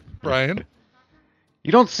right, Brian.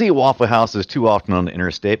 You don't see Waffle Houses too often on the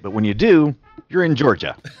interstate, but when you do, you're in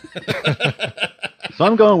Georgia. So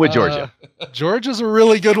I'm going with Georgia. Georgia's a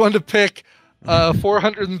really good one to pick.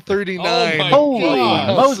 439. Holy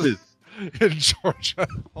Moses. In Georgia.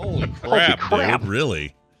 Holy crap, dude.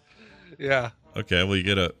 Really? Yeah. Okay, well, you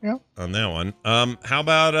get a on that one. How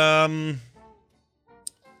about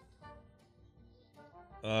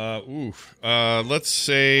let's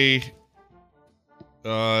say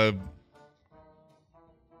I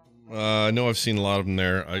know I've seen a lot of them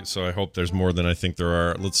there, so I hope there's more than I think there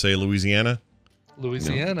are. Let's say Louisiana.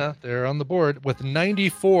 Louisiana, they're on the board with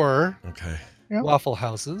 94 Waffle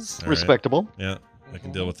Houses. All right. Respectable. Yeah, I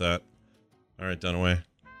can deal with that. All right, Dunaway.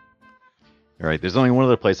 All right, there's only one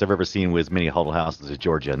other place I've ever seen with as many Waffle Houses as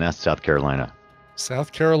Georgia, and that's South Carolina.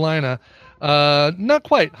 South Carolina. Not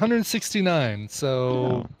quite, 169.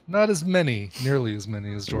 So not as many, nearly as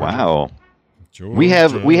many as Georgia. Wow. Georgia.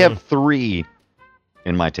 We have 3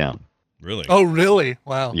 in my town. Really? Oh, really?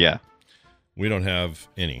 Wow. Yeah. We don't have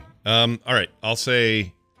any. All right, I'll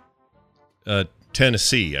say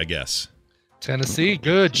Tennessee, I guess. Tennessee,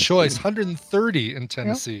 good choice. 130 in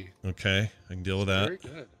Tennessee. Okay, I can deal with that. Very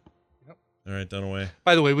good. Yep. All right, Dunaway.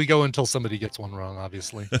 By the way, we go until somebody gets one wrong,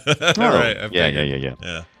 obviously. All right.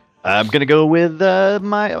 Yeah. I'm gonna go with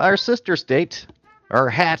our sister state, our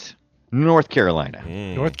hat, North Carolina.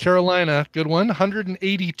 North Carolina, good one.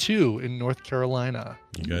 182 in North Carolina.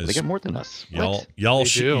 You guys, they got more than us. Y'all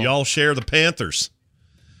share the Panthers.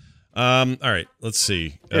 All right, let's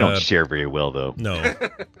see. They don't share very well, though. No.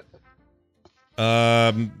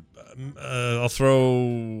 I'll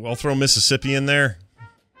throw Mississippi in there.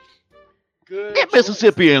 Good. Get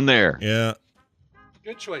Mississippi in there. Yeah.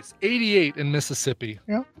 Good choice. 88 in Mississippi.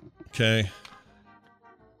 Yeah. Okay.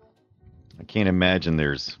 I can't imagine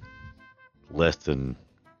there's less than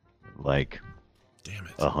like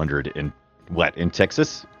 100 in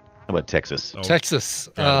Texas? How about Texas? Texas,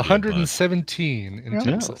 117 in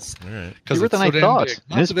Texas. All right. Bigger than I thought.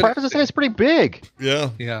 And it's part of the state. It's pretty big. Yeah.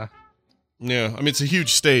 Yeah. Yeah. I mean, it's a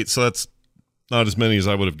huge state, so that's not as many as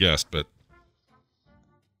I would have guessed, but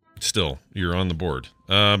still, you're on the board.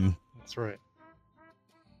 That's right.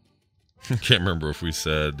 I can't remember if we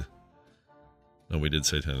said. No, we did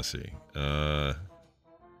say Tennessee.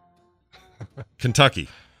 Kentucky.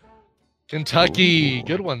 Kentucky,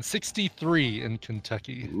 good one. 63 in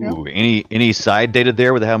Kentucky. Ooh, any side data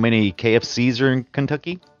there with how many KFCs are in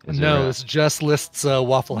Kentucky? No, this just lists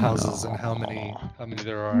Waffle Houses and how many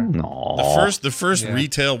there are. No. The first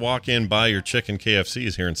retail walk-in buy your chicken KFC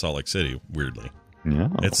is here in Salt Lake City. Weirdly,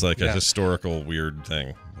 it's like a historical weird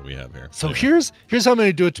thing that we have here. So here's how I'm going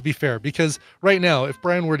to do it to be fair, because right now, if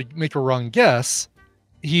Brian were to make a wrong guess,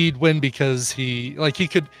 he'd win because he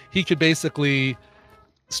could basically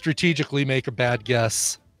strategically make a bad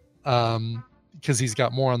guess because he's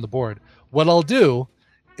got more on the board. What I'll do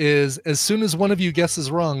is, as soon as one of you guesses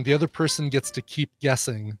wrong, the other person gets to keep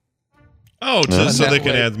guessing. Oh, so they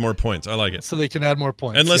can add more points. I like it. So they can add more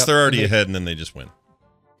points. Unless they're already ahead and then they just win.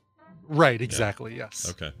 Right, exactly, yes.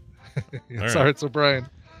 Okay. Yes. All right, so Brian.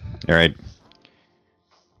 All right.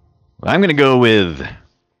 Well, I'm going to go with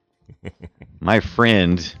my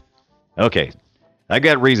friend. Okay, I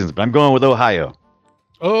got reasons, but I'm going with Ohio.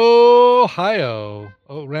 Ohio.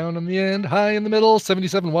 Oh, round on the end, high in the middle,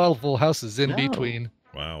 77 Waffle Houses in between.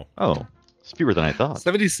 Wow. Oh, it's fewer than I thought.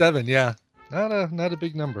 77, yeah. Not a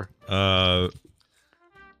big number. We'll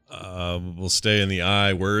stay in the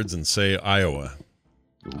I words and say Iowa.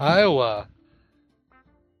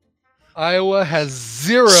 Iowa has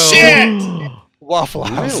 0 Waffle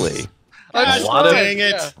Houses. Really? I'm A lot of- Dang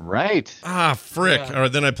it. yeah. Right. Ah, frick. Yeah. All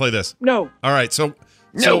right, then I play this. No. All right, so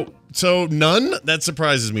none? That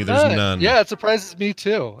surprises me. There's none. Yeah, it surprises me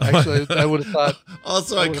too. Actually, I would have thought.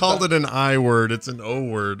 Also, I called it an I word. It's an O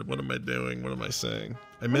word. What am I doing? What am I saying?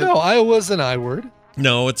 I meant No, Iowa's an I word.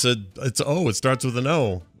 no. It's O. It starts with an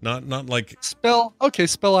O. Not like Spell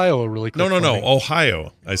Iowa really quick. no. for me.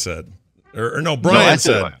 Ohio. I said, or no. I Brian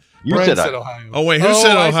said said. Ohio. You Brian said said I. Ohio. Oh wait, who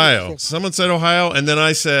said Ohio? I see. Someone said Ohio, and then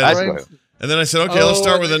I said, I Brian- said- and then I said, okay, let's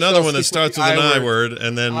start Oh, with they another shall one that stick with starts with the an I I word. word,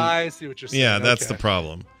 and then I see what you're saying. yeah, that's Okay. the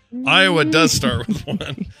problem. Iowa does start with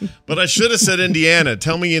one, but I should have said Indiana.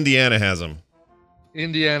 Tell me Indiana has them.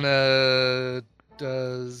 Indiana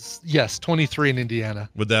does 23 in Indiana.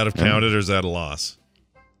 Would that have counted, or is that a loss?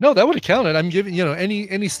 No, that would have counted. I'm giving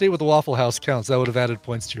any state with a Waffle House counts. That would have added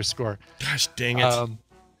points to your score. Gosh, dang it! I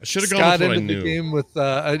should have gone Scott with what I ended the knew. game with.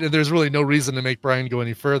 There's really no reason to make Brian go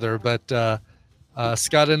any further, but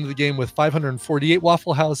Scott ended the game with 548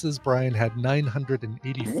 Waffle Houses. Brian had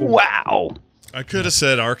 984. Wow. I could have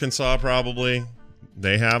said Arkansas, probably.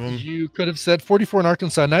 They have them. You could have said 44 in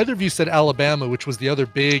Arkansas. Neither of you said Alabama, which was the other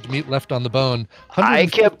big meat left on the bone. I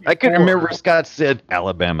couldn't 154. remember Scott said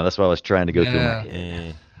Alabama. That's why I was trying to go through Yeah. my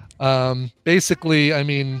head. Basically, I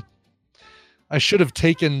mean, I should have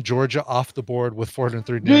taken Georgia off the board with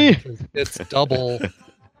 439 because it's double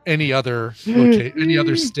any other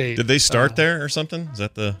state. Did they start there or something? Is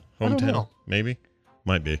that the I don't hometown? know. Maybe,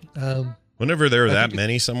 might be. Whenever there are that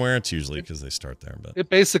many somewhere, it's usually because they start there. But it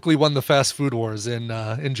basically won the fast food wars in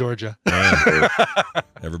Georgia.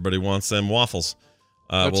 everybody wants them waffles.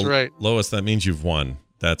 That's right. Lois, that means you've won.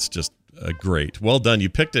 That's just great. Well done. You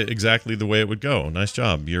picked it exactly the way it would go. Nice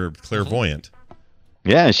job. You're clairvoyant.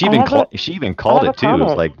 Yeah, and she even called it too. It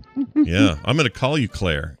was like, yeah, I'm going to call you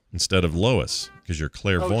Claire instead of Lois because you're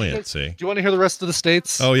clairvoyant. Okay. See? Do you want to hear the rest of the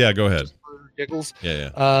states? Oh yeah, go ahead. For giggles.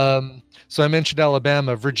 Yeah. So I mentioned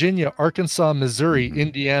Alabama, Virginia, Arkansas, Missouri,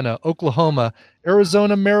 Indiana, Oklahoma,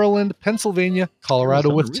 Arizona, Maryland, Pennsylvania,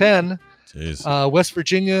 Colorado with 10. Jeez. West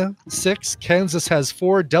Virginia 6, Kansas has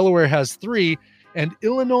 4, Delaware has 3, and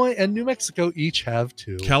Illinois and New Mexico each have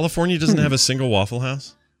 2. California doesn't have a single Waffle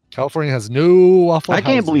House. California has no Waffle Houses.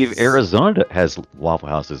 I can't believe Arizona has Waffle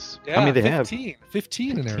Houses. Yeah, How many they 15, have?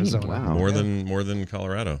 15 in Arizona. Wow. More than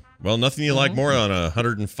Colorado. Well, nothing you like more on a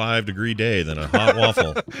 105-degree day than a hot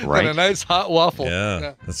waffle. Right. And a nice hot waffle.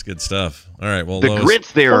 Yeah, that's good stuff. All right, well, The Lois,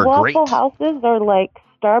 grits there The are great. Waffle Houses are like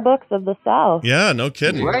Starbucks of the South. Yeah, no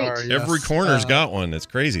kidding. They are, yes. Every corner's got one. It's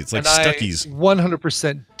crazy. It's like And Stuckies. I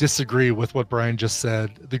 100% disagree with what Brian just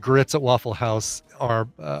said. The grits at Waffle House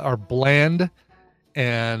are bland,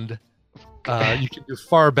 and you can do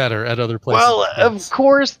far better at other places. Well, of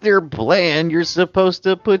course they're bland. You're supposed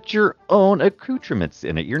to put your own accoutrements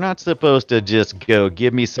in it. You're not supposed to just go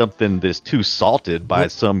give me something that's too salted by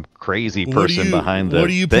some crazy person behind the What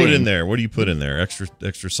do you thing. put in there? What do you put in there? Extra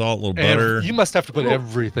salt, a little butter. You must have to put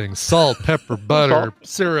everything: salt, pepper, butter,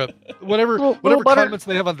 syrup, whatever butter. condiments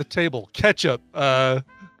they have on the table, ketchup.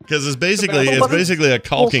 Because it's basically a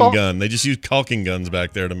caulking gun. They just use caulking guns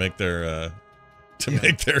back there to make their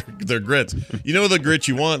make their grits. You know the grits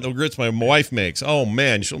you want? The grits my wife makes. Oh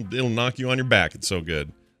man, it'll knock you on your back. It's so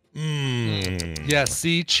good. Yeah,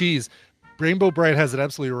 see, cheese. Rainbow Bright has it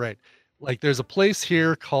absolutely right. Like, there's a place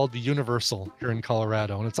here called the Universal here in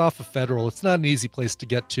Colorado, and it's off of Federal. It's not an easy place to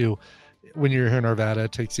get to when you're here in Arvada.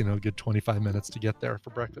 It takes, a good 25 minutes to get there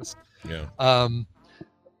for breakfast. Yeah.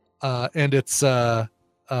 And it's the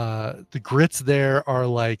grits there are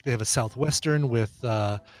like, they have a Southwestern with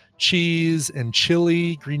cheese and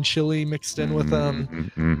chili, green chili mixed in with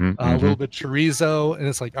them, a little bit chorizo, and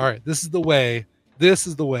it's like, all right, this is the way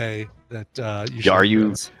that you should do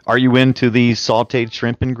this. Are you into the sautéed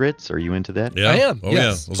shrimp and grits? Are you into that? Yeah. I am. Oh Yes, yeah,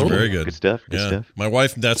 those totally. are very good. Good stuff. Good Yeah. stuff. My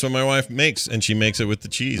wife, that's what my wife makes, and she makes it with the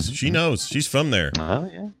cheese. She knows. She's from there. Oh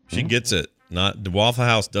yeah. She gets it. Not the Waffle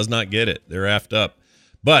House does not get it. They're effed up.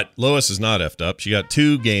 But Lois is not effed up. She got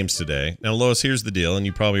 2 games today. Now, Lois, here's the deal, and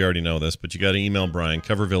you probably already know this, but you got to email Brian,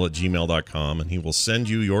 coverville@gmail.com, and he will send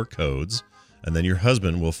you your codes, and then your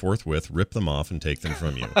husband will forthwith rip them off and take them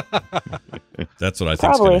from you. That's what I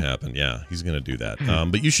think is going to happen. Yeah, he's going to do that.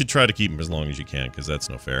 But you should try to keep him as long as you can, because that's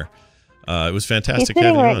no fair. It was fantastic He's sitting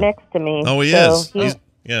having you right on. next to me. Oh, he so is.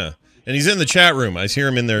 Yeah. And he's in the chat room. I hear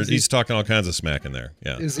him in there. He's talking all kinds of smack in there.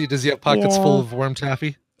 Yeah. Does he have pockets full of worm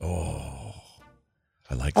taffy? Oh,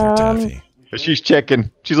 I like their taffy. She's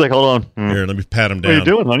checking. She's like, hold on. Here, let me pat him down. What are you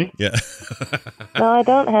doing, honey? Yeah. No, I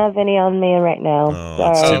don't have any on me right now. Oh,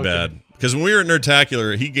 that's too bad. Because when we were at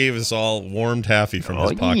Nerdtacular, he gave us all warm taffy from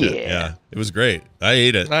his pocket. Yeah. It was great. I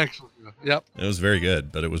ate it. Actually, yep. It was very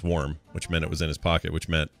good, but it was warm, which meant it was in his pocket, which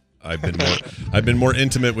meant I've been more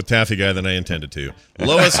intimate with Taffy Guy than I intended to.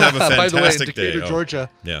 Lois, have a fantastic By the way, in day. Decatur, Georgia,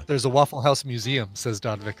 yeah. There's a Waffle House museum, says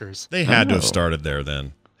Don Vickers. They had to have started there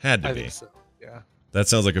then. Had to I be. think so. Yeah. That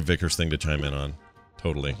sounds like a Vickers thing to chime in on.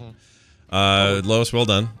 Totally. Lois, well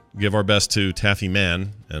done. Give our best to Taffy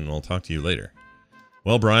Man, and we'll talk to you later.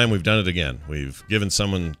 Well, Brian, we've done it again. We've given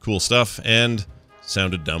someone cool stuff and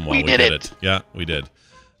sounded dumb while we did it. Yeah, we did.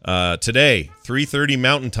 Today, 3:30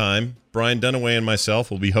 Mountain Time, Brian Dunaway and myself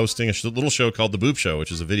will be hosting a little show called The Boop Show,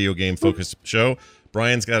 which is a video game-focused show.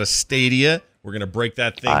 Brian's got a Stadia. We're going to break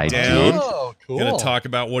that thing down. Oh, cool. Going to talk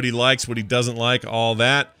about what he likes, what he doesn't like, all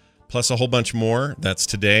that, plus a whole bunch more. That's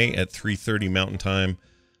today at 3:30 Mountain Time,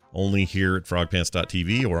 only here at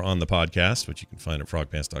frogpants.tv or on the podcast, which you can find at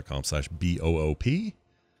frogpants.com/BOOP.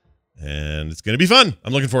 And it's going to be fun.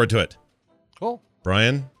 I'm looking forward to it. Cool.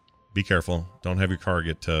 Brian, be careful. Don't have your car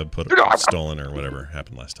get stolen or whatever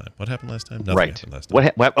happened last time. What happened last time? Nothing happened last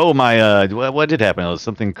time. What did happen? It was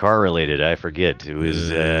something car related. I forget. It was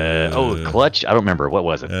clutch. I don't remember. What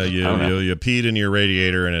was it? You peed in your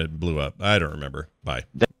radiator and it blew up. I don't remember. Bye.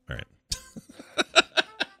 All right.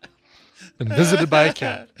 And visited by a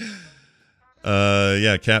cat.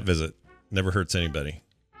 Yeah, cat visit. Never hurts anybody.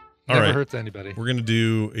 Never hurts anybody. We're going to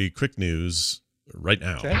do a quick news right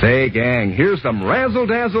now. Okay. Say, gang, here's some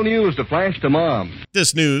razzle-dazzle news to flash to Mom.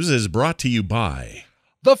 This news is brought to you by...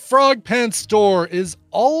 The Frog Pants store is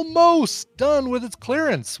almost done with its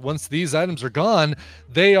clearance. Once these items are gone,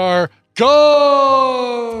 they are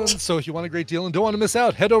gone. So if you want a great deal and don't want to miss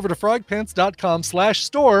out, head over to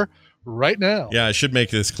frogpants.com/store right now. Yeah, I should make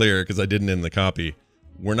this clear because I didn't in the copy.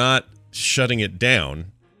 We're not shutting it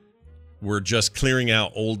down. We're just clearing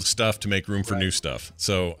out old stuff to make room for new stuff.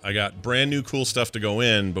 So I got brand new cool stuff to go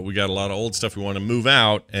in, but we got a lot of old stuff we want to move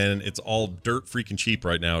out, and it's all dirt freaking cheap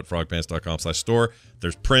right now at frogpants.com/store.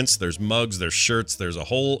 There's prints, there's mugs, there's shirts, there's a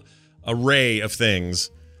whole array of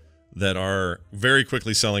things that are very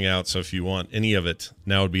quickly selling out. So if you want any of it,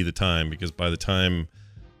 now would be the time, because by the time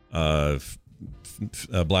Black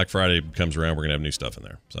Friday comes around, we're going to have new stuff in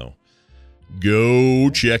there. So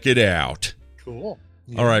go check it out. Cool.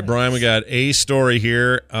 All right, Brian, we got a story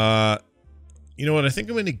here. You know what? I think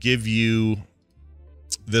I'm going to give you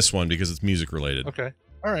this one because it's music related. Okay.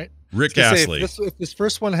 All right. Rick Astley. If this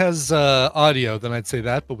first one has audio, then I'd say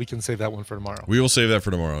that, but we can save that one for tomorrow. We will save that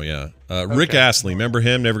for tomorrow, yeah. Rick Astley, remember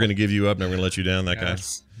him? Never going to give you up, never going to let you down, that guy?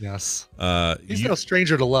 Yes. He's no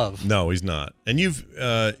stranger to love. No, he's not. And you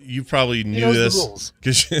probably knew this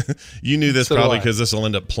because you knew this probably because this will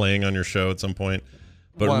end up playing on your show at some point.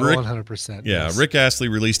 But 100%. Yeah, yes. Rick Astley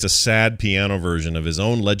released a sad piano version of his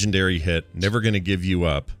own legendary hit, Never Gonna Give You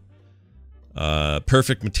Up.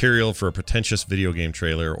 Perfect material for a pretentious video game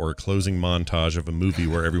trailer or a closing montage of a movie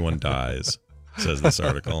where everyone dies, says this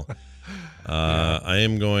article. I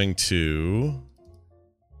am going to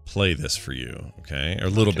play this for you, okay? Or a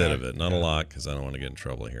little bit of it, not a lot, because I don't want to get in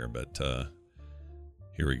trouble here, but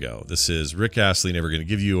here we go. This is Rick Astley, Never Gonna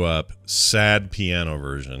Give You Up, sad piano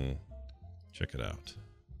version. Check it out.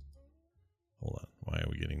 Hold on. Why are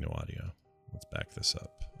we getting no audio? Let's back this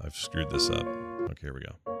up. I've screwed this up. Okay, here we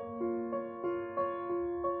go.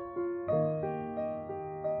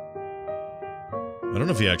 I don't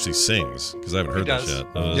know if he actually sings, because I haven't heard this yet.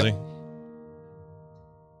 Oh, does he?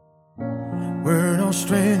 We're no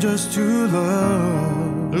strangers to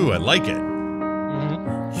love. Ooh, I like it.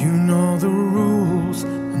 You know the rules,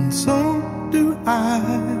 and so do I.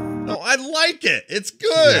 Oh, I like it. It's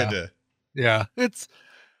good. Yeah. It's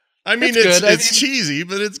cheesy,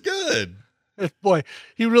 but it's good. Boy,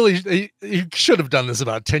 he should have done this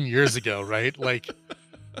about 10 years ago, right? Like,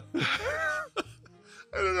 I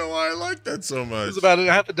don't know why I like that so much. There's about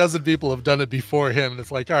half a dozen people have done it before him, and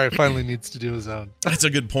it's like, all right, finally needs to do his own. That's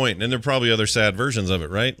a good point. And there are probably other sad versions of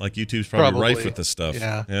it, right? Like YouTube's probably rife with this stuff.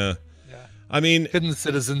 Yeah. I mean, Hidden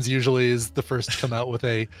Citizens usually is the first to come out with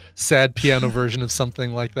a sad piano version of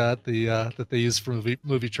something like that. That they use for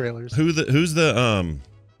movie trailers. Who's the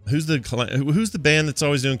band that's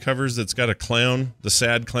always doing covers that's got a clown, the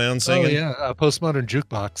sad clown singing? Oh yeah, Postmodern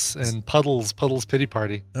Jukebox and Puddles Pity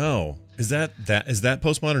Party. Oh, is that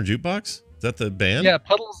Postmodern Jukebox? Is that the band? Yeah,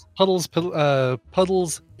 Puddles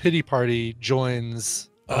Pity Party joins.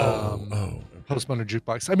 Postmodern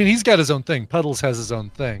Jukebox. I mean, he's got his own thing. Puddles has his own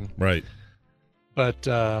thing. Right. But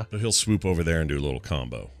he'll swoop over there and do a little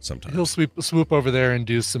combo sometimes. He'll swoop over there and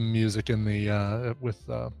do some music in the with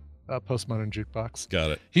Postmodern Jukebox.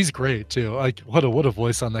 Got it. He's great too. Like what a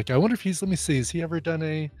voice on that guy. I wonder if he's. Let me see. Has he ever done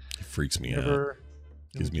a? He freaks me out.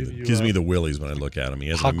 Gives me the willies when I look at him. He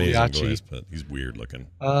has an amazing voice, but he's weird looking.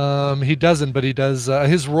 He doesn't, but he does.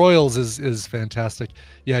 His Royals is fantastic.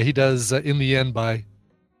 Yeah, he does. In the End by.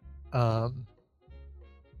 My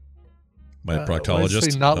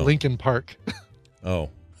proctologist. Not Linkin Park. Oh.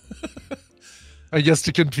 I guess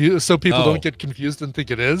to confuse so people don't get confused and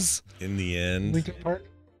think it is. In the End. Linkin Park.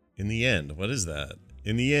 In the End. What is that?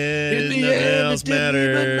 In the end, nothing else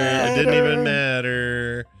mattered. It didn't even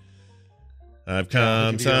matter. I've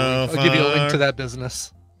come so far. I'll give you a link to that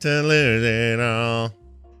business. To lose it all.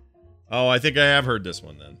 Oh, I think I have heard this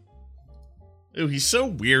one then. Ooh, he's so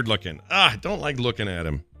weird looking. I don't like looking at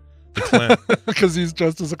him. The clown. Because he's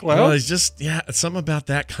dressed as a clown? Well, he's just, something about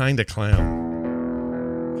that kind of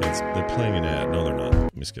clown. They're playing an ad. No, they're not.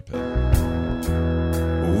 Let me skip it.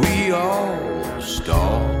 We all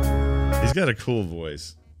stall. He's got a cool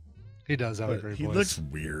voice. He does have a great voice. He looks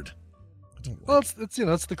weird. Well, it's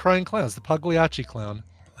it's the crying clowns, the Pagliacci clown.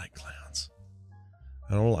 I like clowns.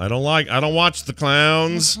 I don't watch the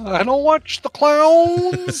clowns. I don't watch the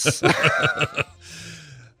clowns.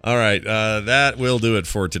 All right, that will do it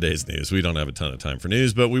for today's news. We don't have a ton of time for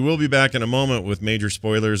news, but we will be back in a moment with major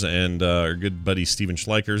spoilers, and our good buddy Steven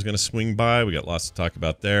Schleicher is going to swing by. We got lots to talk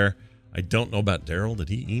about there. I don't know about Daryl. Did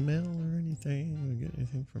he email or anything? Did we get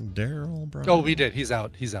anything from Daryl, bro? Oh, we did. He's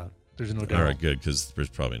out. There's no Daryl. All right, good, because there's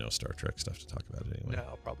probably no Star Trek stuff to talk about anyway.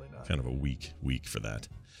 No, probably not. Kind of a weak for that.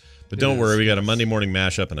 But don't worry, we got a Monday morning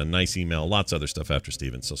mashup and a nice email, lots of other stuff after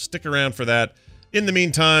Steven, so stick around for that. In the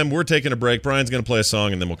meantime, we're taking a break. Brian's going to play a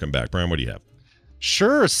song, and then we'll come back. Brian, what do you have?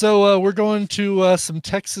 Sure. So we're going to some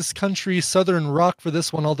Texas country southern rock for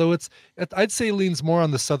this one, although I'd say leans more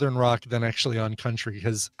on the southern rock than actually on country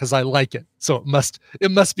because I like it. So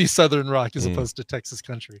it must be southern rock as opposed to Texas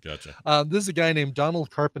country. Gotcha. This is a guy named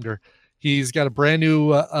Donald Carpenter. He's got a brand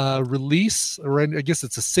new release, or I guess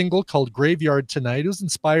it's a single called Graveyard Tonight. It was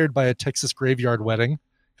inspired by a Texas graveyard wedding,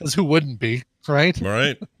 because who wouldn't be, right?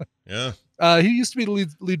 Right. Yeah. He used to be the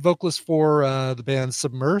lead vocalist for the band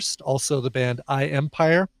Submersed, also the band I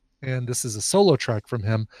Empire, and this is a solo track from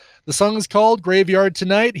him. The song is called Graveyard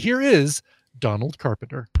Tonight. Here is Donald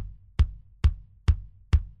Carpenter.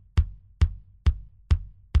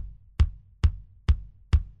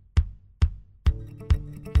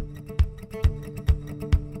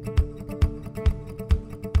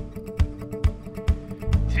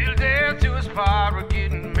 Till death do us part, we're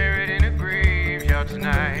getting married in a graveyard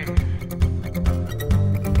tonight.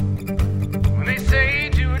 When they say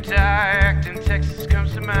do or die, acting Texas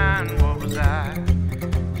comes to mind. What was I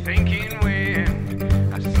thinking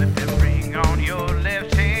when I slipped that ring on your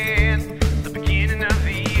left hand? The beginning of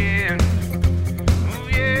the end. Oh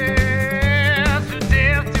yeah, so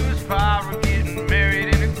death do us part, we're getting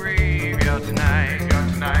married in a graveyard tonight. Graveyard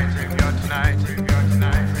tonight, graveyard tonight, graveyard tonight, graveyard tonight, graveyard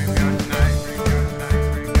tonight, graveyard tonight.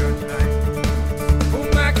 Oh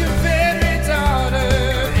my Confederate daughter,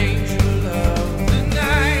 angel of the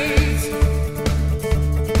night.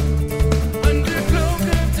 Under cloak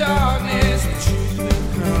of darkness, the truth will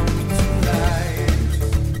come to light.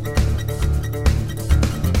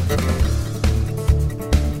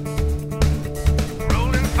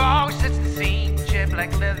 Rolling fog sets the scene, jet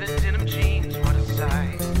black leather denim jeans, what a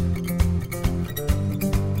sight.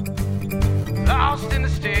 Lost in the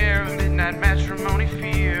stare of midnight matrimony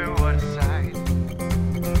fear, what a sight.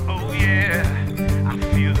 Oh yeah, I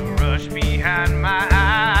feel the rush behind my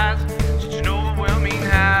eyes, such an overwhelming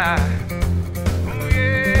high. Oh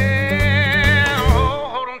yeah, oh,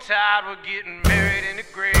 hold on tight, we're getting married in the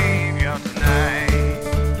graveyard tonight.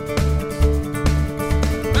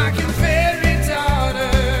 My Confederate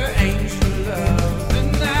daughter, angel of the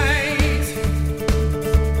night.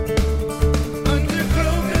 Under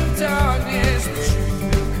cloak of darkness, the truth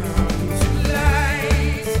will come to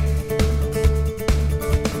light.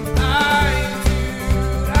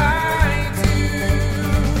 I do.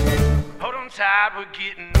 Hold on tight, we're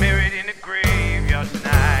getting married in the graveyard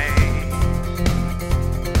tonight.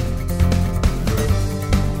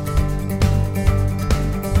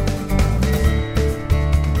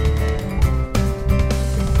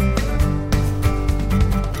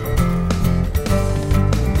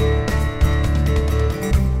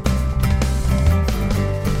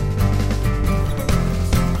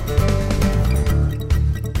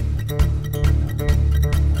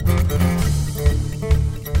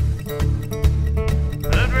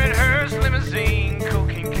 The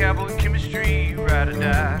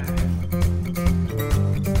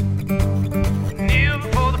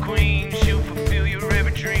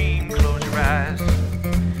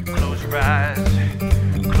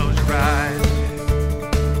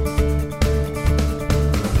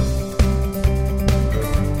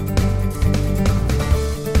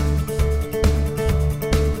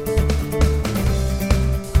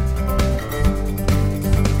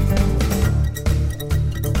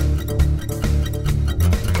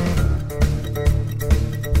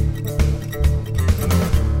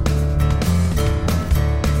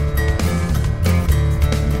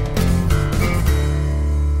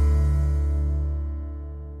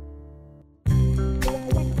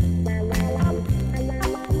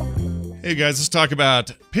Hey guys, let's talk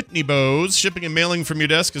about Pitney Bowes. Shipping and mailing from your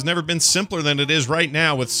desk has never been simpler than it is right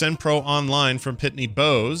now with SendPro Online from Pitney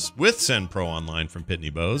Bowes. With SendPro Online from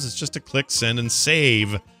Pitney Bowes, it's just a click, send, and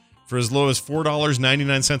save for as low as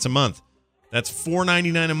 $4.99 a month. That's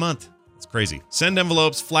 $4.99 a month. It's crazy. Send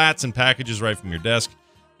envelopes, flats, and packages right from your desk,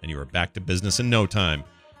 and you are back to business in no time.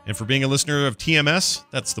 And for being a listener of TMS,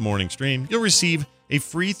 that's the morning stream, you'll receive a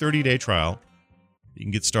free 30-day trial you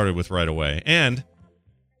can get started with right away. And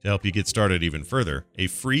to help you get started even further, a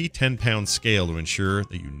free 10-pound scale to ensure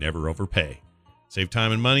that you never overpay. Save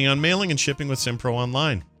time and money on mailing and shipping with SendPro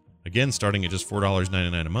Online. Again, starting at just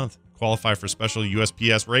 $4.99 a month. Qualify for special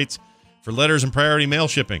USPS rates for letters and priority mail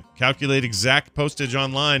shipping. Calculate exact postage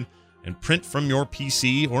online and print from your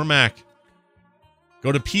PC or Mac.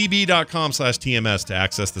 Go to pb.com/TMS to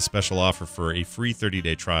access the special offer for a free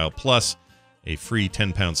 30-day trial plus a free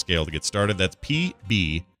 10-pound scale to get started. That's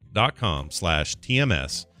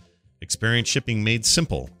pb.com/TMS. Experience shipping made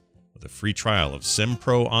simple with a free trial of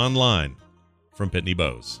SendPro Online from Pitney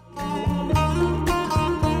Bowes.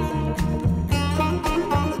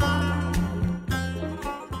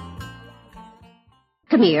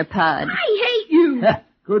 Come here, Pud. I hate you.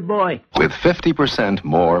 Good boy. With 50%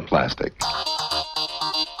 more plastic.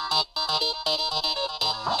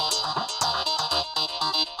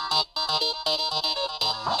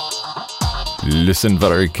 Listen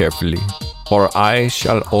very carefully, for I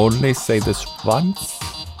shall only say this once.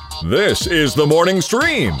 This is the morning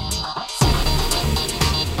stream.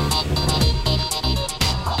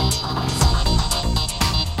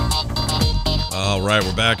 All right,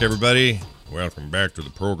 we're back, everybody. Welcome back to the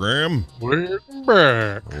program. Welcome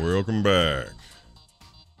back. Welcome back.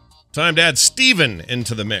 Time to add Steven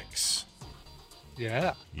into the mix.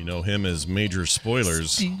 Yeah. You know him as Major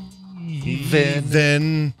Spoilers.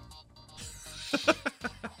 Steven.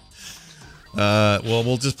 Well,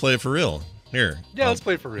 we'll just play it for real. Here. Yeah, let's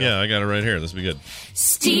play it for real. Yeah, I got it right here. This will be good.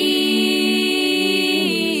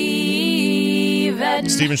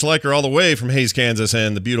 Steven Schleicher all the way from Hayes, Kansas,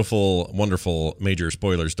 and the beautiful, wonderful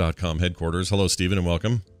MajorSpoilers.com headquarters. Hello, Steven, and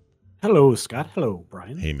welcome. Hello, Scott. Hello,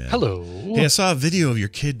 Brian. Hey, man. Hello. Hey, I saw a video of your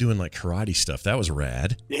kid doing, like, karate stuff. That was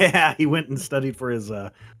rad. Yeah, he went and studied for his,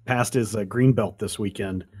 passed his green belt this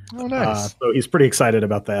weekend. Oh, nice. So he's pretty excited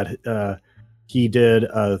about that. He did,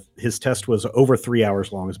 his test was over 3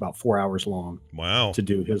 hours long. It was about 4 hours long. Wow. To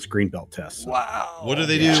do his green belt test. Wow. What do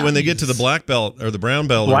they do when they get to the black belt or the brown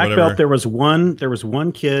belt or black whatever? belt, there was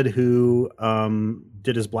one kid who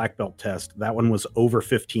did his black belt test. That one was over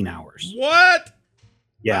 15 hours. What?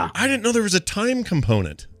 Yeah. I didn't know there was a time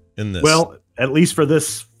component in this. Well, at least for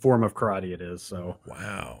this form of karate it is. So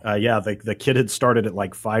wow. Yeah, the kid had started at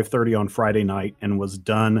like 5:30 on Friday night and was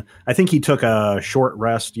done. I think he took a short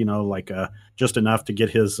rest, like just enough to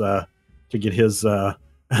get his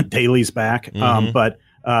dailies back. Mm-hmm. But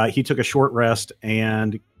he took a short rest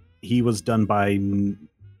and he was done by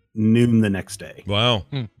noon the next day. Wow.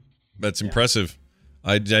 That's impressive.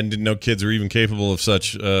 I didn't know kids are even capable of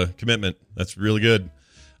such commitment. That's really good.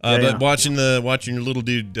 But watching your little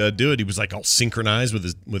dude do it, he was like all synchronized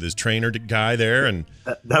with his trainer guy there, and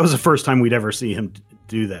that was the first time we'd ever see him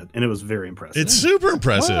do that, and it was very impressive. It's super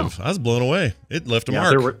impressive. Wow. I was blown away. It left a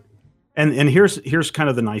mark. And here's kind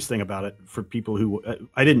of the nice thing about it for people who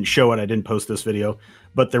I didn't show it, I didn't post this video,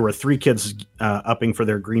 but there were 3 kids upping for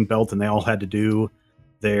their green belt, and they all had to do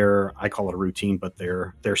their, I call it a routine, but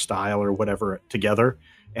their style or whatever together.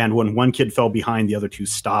 And when one kid fell behind, the other 2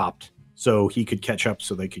 stopped. So he could catch up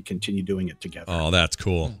so they could continue doing it together. Oh, that's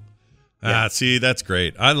cool. Yeah. See, that's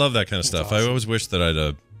great. I love that kind of stuff. Awesome. I always wished that I'd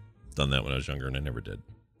done that when I was younger, and I never did.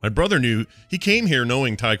 My brother he came here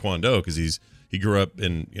knowing Taekwondo because he grew up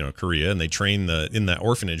in Korea, and they train in that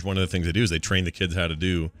orphanage. One of the things they do is they train the kids how to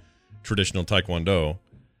do traditional Taekwondo.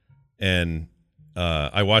 And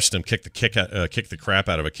I watched him kick the crap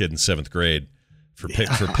out of a kid in 7th grade for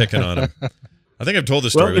picking on him. I think I've told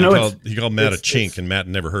this story. Well, he called Matt a chink, and Matt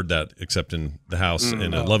never heard that except in the house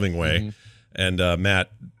in a loving way. Mm-hmm. And Matt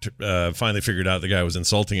finally figured out the guy was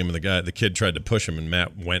insulting him, and the kid tried to push him, and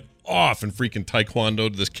Matt went off and freaking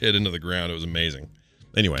taekwondoed this kid into the ground. It was amazing.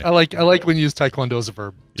 Anyway, I like when you use taekwondo as a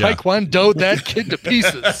verb. Yeah. Taekwondo that kid to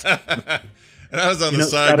pieces. And I was on the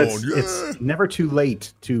side Scott, going, it's never too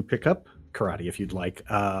late to pick up karate if you'd like.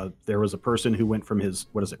 There was a person who went from his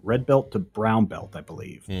red belt to brown belt, I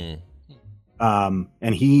believe.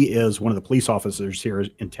 And he is one of the police officers here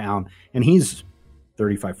in town, and he's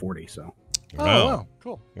 35, 40. So, wow,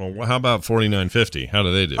 cool. Well, how about 4950? How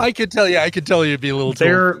do they do? I could tell you it'd be a little.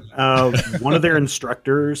 One of their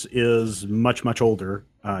instructors is much older.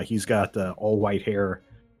 He's got all white hair,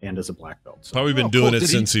 and as a black belt. So. Probably been doing it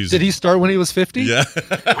since he's. Did he start when he was 50? Yeah.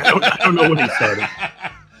 I don't know when he started.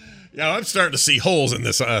 Yeah, I'm starting to see holes in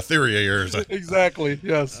this theory of yours. Exactly.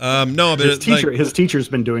 Yes. No, but his teacher's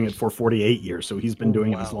been doing it for 48 years, so he's been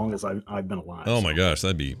doing it as long as I've been alive. Oh my gosh,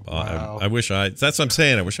 that'd be. I wish that's what I'm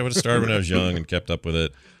saying. I wish I would have started when I was young and kept up with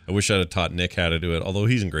it. I wish I'd have taught Nick how to do it, although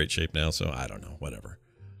he's in great shape now. So I don't know. Whatever.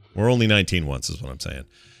 We're only 19 once, is what I'm saying.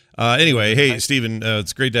 Anyway, hey Stephen,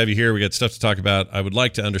 it's great to have you here. We got stuff to talk about. I would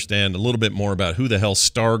like to understand a little bit more about who the hell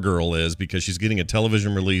Stargirl is, because she's getting a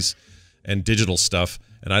television release and digital stuff.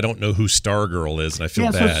 And I don't know who Stargirl is, and I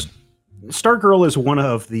feel bad. Stargirl is one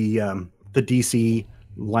of the DC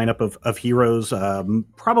lineup of heroes.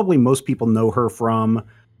 Probably most people know her from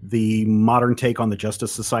the modern take on the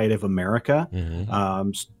Justice Society of America.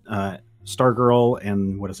 Stargirl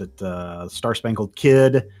and what is it? Star Spangled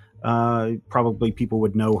Kid. Probably people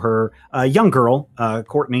would know her. Young girl,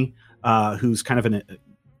 Courtney, who's kind of a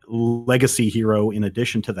legacy hero in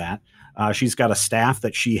addition to that. She's got a staff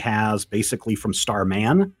that she has basically from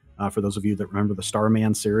Starman. For those of you that remember the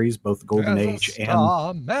Starman series, both Golden Age and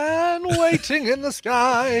Starman waiting in the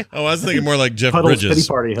sky. Oh, I was thinking more like Jeff Puddle's Bridges. Pity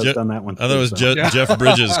Party has done that one. I thought it was Jeff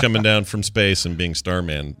Bridges coming down from space and being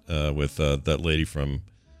Starman with that lady from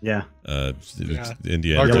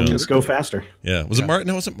Indiana Jones. Go faster. Yeah, was it Martin?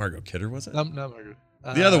 No, it wasn't Margot Kidder, was it? No, not Margot.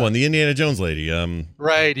 The other one, the Indiana Jones lady.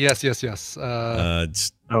 Right. Yes.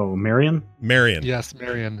 Marion. Yes,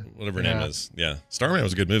 Marion. Whatever her name is. Yeah, Starman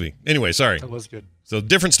was a good movie. Anyway, sorry. That was good. So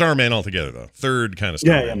different Starman altogether, though. Third kind of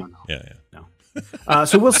Starman. Yeah.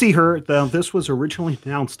 So we'll see her. This was originally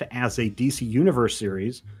announced as a DC Universe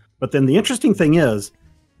series, but then the interesting thing is,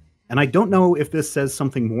 and I don't know if this says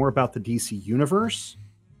something more about the DC Universe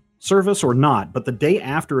service or not, but the day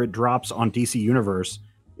after it drops on DC Universe,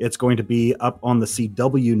 it's going to be up on the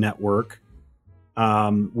CW network,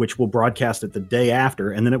 which will broadcast it the day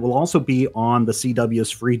after. And then it will also be on the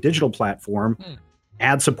CW's free digital platform,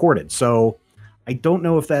 ad supported. So I don't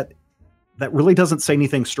know if that really doesn't say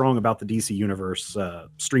anything strong about the DC Universe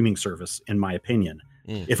streaming service, in my opinion.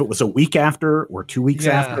 If it was a week after or 2 weeks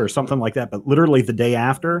after or something like that, but literally the day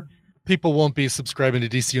after. People won't be subscribing to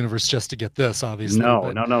DC Universe just to get this, obviously.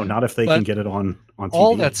 No, not if they can get it on TV.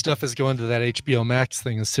 All that stuff is going to that HBO Max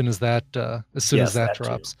thing as soon as that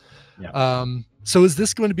drops. Yeah. So is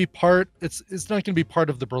this going to be part? It's not going to be part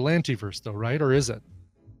of the Berlantiverse, though, right? Or is it?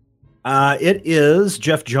 It is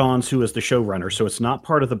Jeff Johns who is the showrunner, so it's not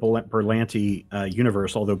part of the Berlanti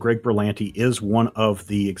universe. Although Greg Berlanti is one of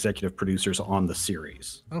the executive producers on the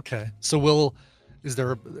series. Okay, so is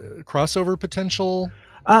there a crossover potential?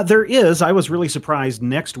 There is. I was really surprised.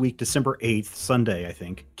 Next week, December 8th, Sunday, I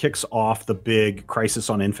think, kicks off the big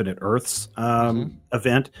Crisis on Infinite Earths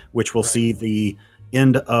event, which will see the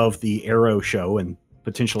end of the Arrow show and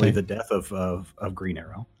potentially the death of Green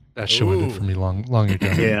Arrow. That show ended for me long ago.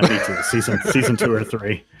 Yeah, me too. Season 2 or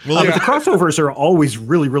 3. But the crossovers are always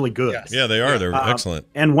really, really good. Yes. Yeah, they are. They're excellent.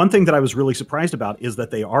 And one thing that I was really surprised about is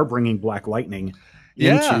that they are bringing Black Lightning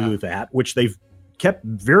into that, which they've kept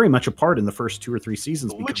very much apart in the first 2 or 3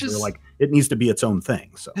 seasons because they're like, it needs to be its own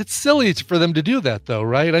thing. So it's silly for them to do that, though,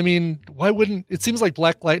 right? I mean, why wouldn't it? Seems like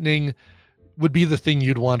Black Lightning would be the thing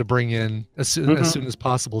you'd want to bring in as soon as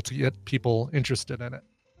possible to get people interested in it.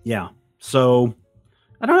 Yeah. So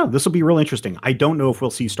I don't know. This will be real interesting. I don't know if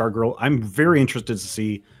we'll see Stargirl. I'm very interested to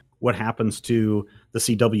see what happens to the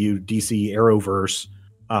CW DC Arrowverse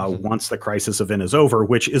once the Crisis event is over,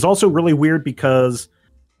 which is also really weird because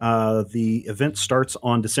the event starts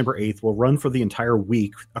on December 8th, will run for the entire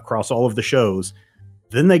week across all of the shows.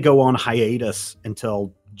 Then they go on hiatus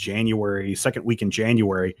until January, second week in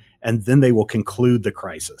January, and then they will conclude the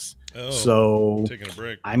Crisis. So taking a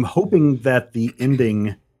break. I'm hoping that the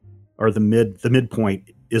ending or the midpoint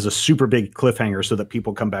is a super big cliffhanger so that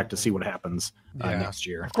people come back to see what happens next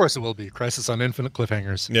year. Of course it will be. Crisis on Infinite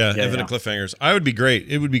Cliffhangers. Yeah, Infinite Cliffhangers. It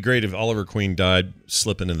would be great if Oliver Queen died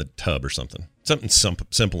slipping in the tub or something. Something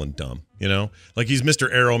simple and dumb, you know? Like he's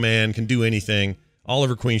Mr. Arrowman, can do anything.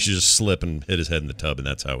 Oliver Queen should just slip and hit his head in the tub, and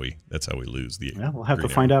that's how we lose the. Yeah, we'll have to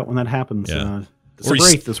find out when that happens. Yeah. December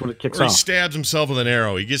 8th is when it kicks off. He stabs himself with an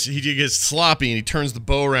arrow. He gets sloppy and he turns the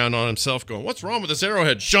bow around on himself, going, "What's wrong with this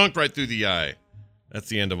arrowhead?" Shunked right through the eye. That's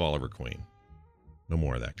the end of Oliver Queen. No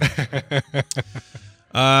more of that guy.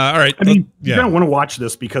 All right. I mean, you're going to want to watch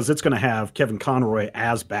this because it's going to have Kevin Conroy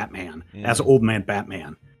as Batman, as Old Man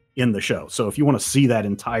Batman in the show. So if you want to see that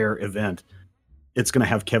entire event, it's going to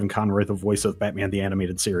have Kevin Conroy, the voice of Batman, the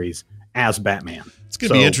animated series, as Batman. It's going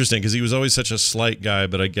to be interesting because he was always such a slight guy,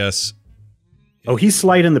 but I guess Oh, he's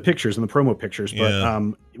slight in the pictures, in the promo pictures. But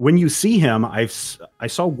Yeah. when you see him, I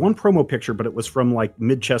saw one promo picture, but it was from like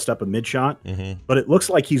mid chest up a mid shot. But it looks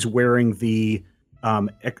like he's wearing the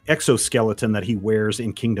exoskeleton that he wears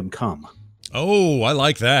in Kingdom Come. Oh, I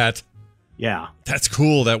like that. Yeah, that's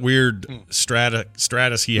cool. That weird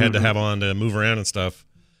stratus he had to have on to move around and stuff.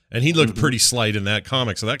 And he looked pretty slight in that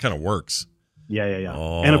comic, so that kind of works. Yeah.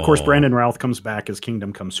 Oh. And of course, Brandon Routh comes back as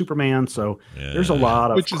Kingdom Come Superman. So there's a lot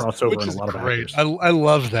of crossover and a lot of actors. I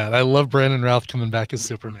love that. I love Brandon Routh coming back as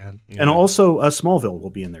Superman. And also Smallville will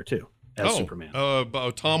be in there too as Superman.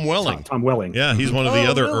 Tom Welling. Tom Welling. Yeah, he's one of the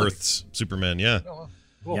other really? Earth's Superman. Yeah.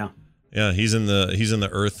 Yeah. Yeah, he's in the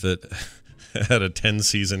Earth that had a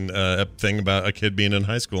 10-season thing about a kid being in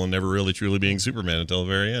high school and never really truly being Superman until the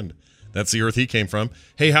very end. That's the Earth he came from.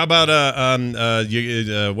 Hey, how about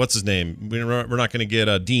what's his name? We're not going to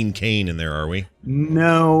get Dean Cain in there, are we?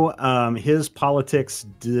 No, his politics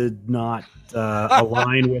did not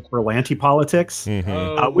align with Berlanti politics,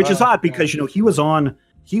 which is odd because he was on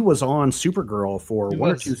Supergirl for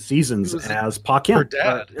one or two seasons as Pa Kent,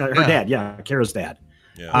 her dad, Kara's dad,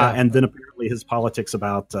 and then apparently his politics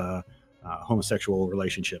about homosexual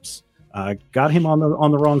relationships got him on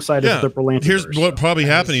the wrong side of the Berlanti. Here's what probably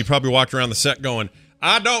happened. He probably walked around the set going,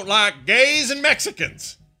 "I don't like gays and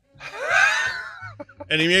Mexicans."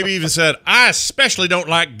 And he maybe even said, "I especially don't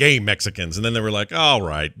like gay Mexicans." And then they were like, "All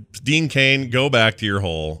right, Dean Cain, go back to your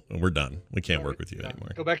hole. We're done. We can't work with you anymore.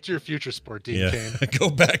 Go back to your future sport, Dean Cain. Go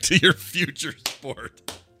back to your future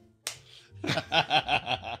sport."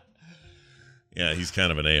 Yeah, he's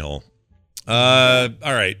kind of an a-hole. All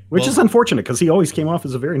right. Which is unfortunate because he always came off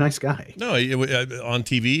as a very nice guy. No, on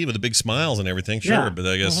TV with the big smiles and everything, sure. Yeah. But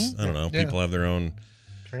I guess, I don't know, people have their own...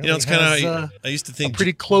 Apparently it's kind of... I used to think... a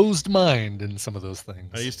pretty closed mind in some of those things.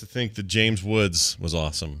 I used to think that James Woods was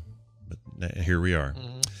awesome. But here we are.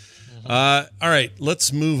 All right,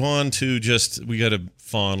 let's move on to we got to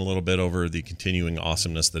fawn a little bit over the continuing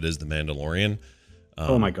awesomeness that is The Mandalorian.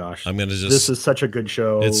 Oh my gosh. I'm going to This is such a good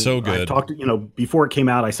show. It's so good. I talked, before it came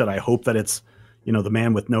out, I said, I hope that it's, the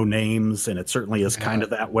man with no names. And it certainly is kind of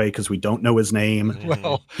that way because we don't know his name.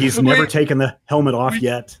 Well, he's never taken the helmet off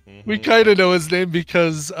yet. We kind of know his name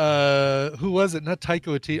because, who was it? Not Taika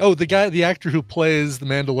Waititi. Oh, the actor who plays the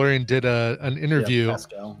Mandalorian did an interview.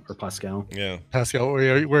 Pascal. Yeah. Pascal,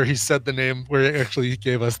 where he said the name, where he actually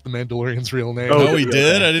gave us the Mandalorian's real name. Oh, he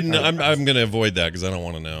did? I didn't. I'm going to avoid that because I don't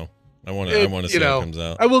want to know. I want to see how it comes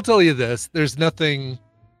out. I will tell you this: there's nothing.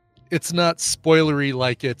 It's not spoilery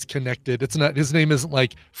like it's connected. It's not. His name isn't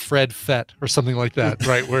like Fred Fett or something like that,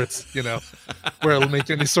 right? Where it's where it'll make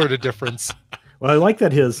any sort of difference. Well, I like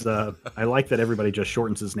that I like that everybody just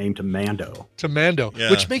shortens his name to Mando. Yeah.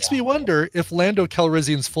 Which makes me wonder if Lando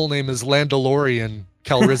Calrissian's full name is Landorian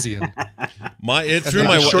Calrissian.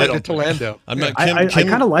 Shortened it to Lando. I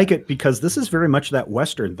kind of like it because this is very much that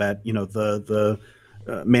Western that the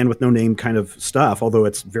man with no name kind of stuff, although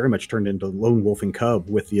it's very much turned into Lone Wolf and Cub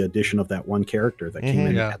with the addition of that one character that came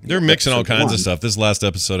in. Yeah. They're mixing all kinds of stuff. This last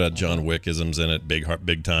episode had John Wick-isms in it,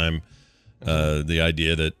 big time. The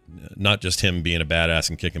idea that not just him being a badass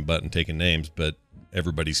and kicking butt and taking names, but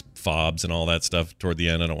everybody's fobs and all that stuff toward the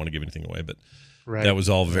end. I don't want to give anything away, but that was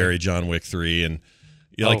all very John Wick 3. And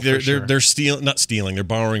they're stealing. They're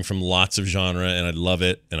borrowing from lots of genre, and I love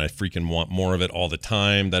it, and I freaking want more of it all the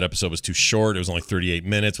time. That episode was too short. It was only 38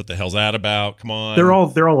 minutes. What the hell's that about? Come on. They're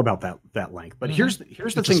all about that length. But here's the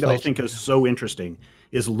thing that I think is so interesting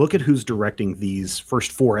is look at who's directing these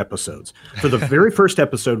first 4 episodes. For the very first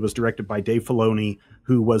episode was directed by Dave Filoni,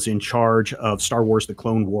 who was in charge of Star Wars: The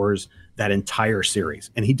Clone Wars, that entire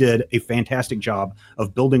series. And he did a fantastic job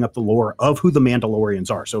of building up the lore of who the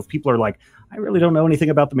Mandalorians are. So if people are like, I really don't know anything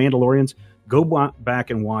about the Mandalorians, go back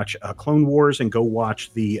and watch Clone Wars and go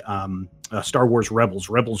watch the Star Wars Rebels.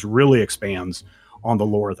 Rebels really expands on the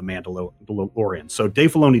lore of the Mandalorian. So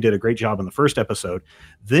Dave Filoni did a great job in the first episode.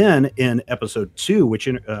 Then in episode 2, which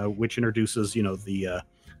introduces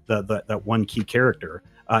that one key character,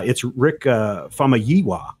 it's Rick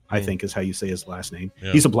Famuyiwa, I think is how you say his last name.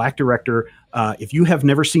 Yeah. He's a black director. If you have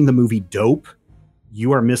never seen the movie Dope,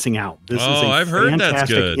 you are missing out. This is a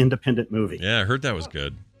fantastic independent movie. Yeah, I heard that was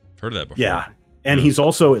good. Heard of that before. Yeah. And it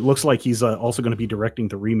looks like he's also going to be directing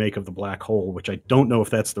the remake of The Black Hole, which I don't know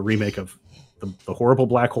if that's the remake of the horrible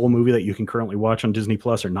Black Hole movie that you can currently watch on Disney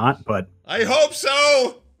Plus or not, but I hope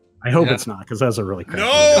so. I hope it's not, because that's a really crap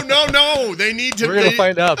movie. No. They need to. We're going to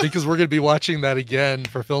find out because we're going to be watching that again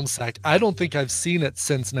for Film Sack. I don't think I've seen it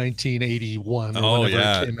since 1981. Oh,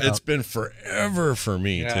 yeah. It's been forever for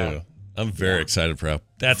me, too. I'm very excited for how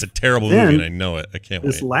that's a terrible Then, movie, and I know it. I can't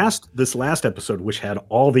wait. This last episode, which had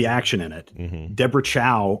all the action in it, Deborah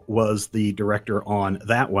Chow was the director on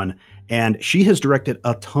that one, and she has directed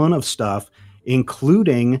a ton of stuff,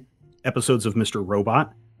 including episodes of Mr.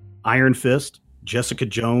 Robot, Iron Fist, Jessica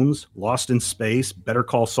Jones, Lost in Space, Better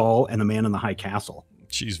Call Saul, and The Man in the High Castle.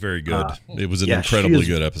 She's very good. It was an incredibly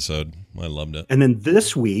good episode. I loved it. And then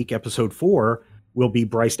this week, episode 4, will be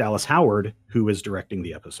Bryce Dallas Howard, who is directing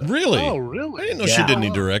the episode. Really? Oh, really? I didn't know she did any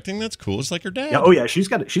directing. That's cool. It's like her dad. Yeah. Oh, yeah. She's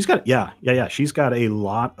got She's got a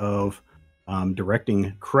lot of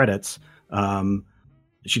directing credits.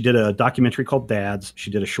 She did a documentary called Dads.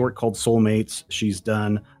 She did a short called Soulmates. She's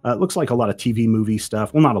done, it looks like a lot of TV movie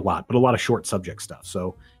stuff. Well, not a lot, but a lot of short subject stuff.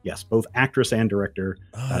 So, yes, both actress and director.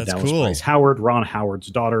 That's Dallas cool. Bryce Howard, Ron Howard's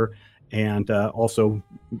daughter. And also,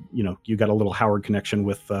 you got a little Howard connection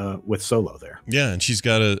with Solo there. Yeah, and she's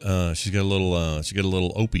got a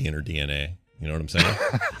little Opie in her DNA. You know what I'm saying?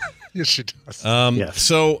 Yes, she does. Yes.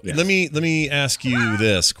 So let me ask you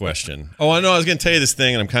this question. Oh, I know I was going to tell you this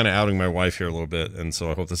thing, and I'm kind of outing my wife here a little bit, and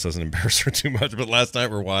so I hope this doesn't embarrass her too much. But last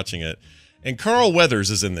night we're watching it, and Carl Weathers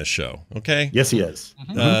is in this show. Okay. Yes, he is.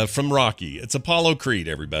 From Rocky. It's Apollo Creed,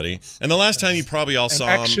 everybody. And the last time you probably all saw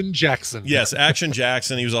him. Action Jackson. Yes, Action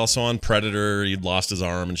Jackson. He was also on Predator. He'd lost his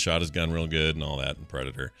arm and shot his gun real good and all that in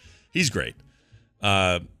Predator. He's great.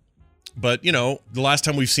 But, the last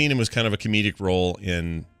time we've seen him was kind of a comedic role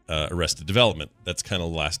in Arrested Development. That's kind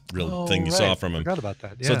of the last real thing you saw from him. Forgot about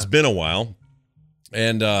that. Yeah. So it's been a while.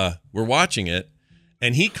 And we're watching it.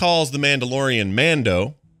 And he calls the Mandalorian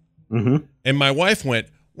Mando. Mm-hmm. And my wife went,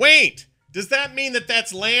 "Wait, does that mean that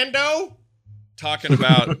that's Lando?" Talking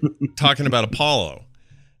about Apollo.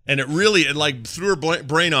 And it threw her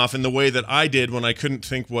brain off in the way that I did when I couldn't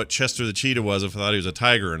think what Chester the Cheetah was, if I thought he was a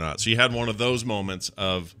tiger or not. So you had one of those moments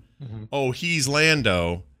of, oh, he's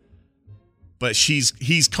Lando, but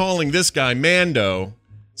he's calling this guy Mando.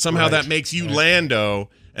 Somehow that makes you Lando.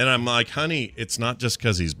 And I'm like, honey, it's not just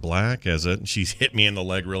because he's black, is it? And she's hit me in the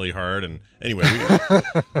leg really hard. And anyway,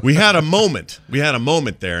 we had a moment. We had a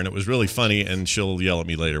moment there, and it was really funny. And she'll yell at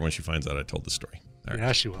me later when she finds out I told the story. All right.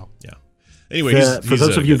 Yeah, she will. Yeah. Anyway, for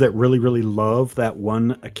those of you that really, really love that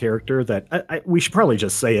one character that we should probably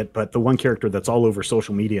just say it, but the one character that's all over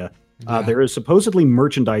social media, there is supposedly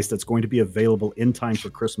merchandise that's going to be available in time for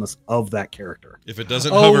Christmas of that character. If it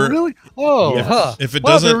doesn't hover, really? Oh, yes. If it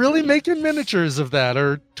doesn't, they're really making miniatures of that,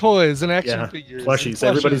 or toys and action figures, plushies.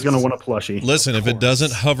 Everybody's going to want a plushie. Listen, if it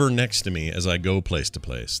doesn't hover next to me as I go place to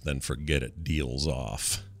place, then forget it. Deal's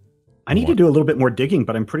off. I need to do a little bit more digging,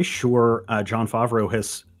 but I'm pretty sure Jon Favreau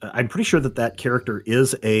has. I'm pretty sure that character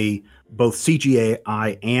is a both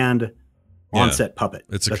CGI and on-set puppet.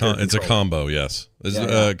 It's a combo, yes.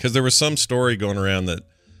 Because there was some story going around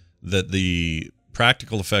that the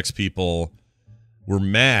practical effects people were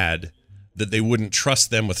mad that they wouldn't trust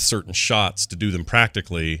them with certain shots to do them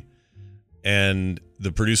practically, and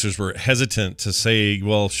the producers were hesitant to say,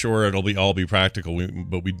 well, sure, it'll all be practical,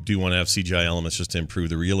 but we do want to have CGI elements just to improve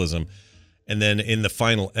the realism. And then in the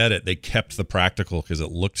final edit, they kept the practical because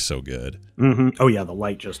it looked so good. Mm-hmm. Oh, yeah, the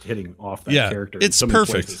light just hitting off that character. It's so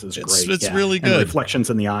perfect. Is it's great. really good. And the reflections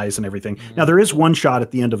in the eyes and everything. Now, there is one shot at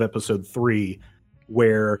the end of episode 3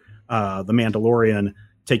 where the Mandalorian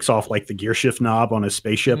takes off like the gear shift knob on his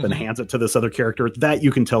spaceship and hands it to this other character. That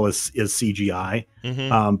you can tell is CGI.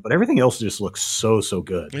 But everything else just looks so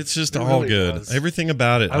good. It's just all really good. Does. Everything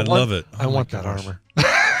about it. I love it. I want that armor.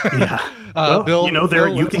 Yeah. Well, Bill,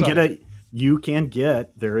 you can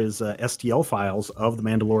get there is STL files of the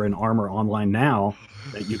Mandalorian armor online now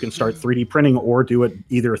that you can start 3D printing or do it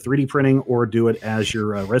either 3D printing or do it as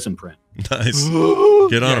your resin print. Nice.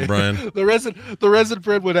 Get on it, Brian. The resin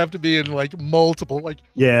print would have to be in like multiple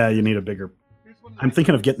Yeah, you need a bigger. I'm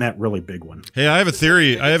thinking of getting that really big one. Hey, I have a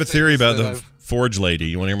theory. About the Forge Lady.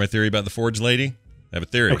 You want to hear my theory about the Forge Lady? I have a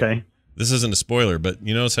theory. Okay. This isn't a spoiler, but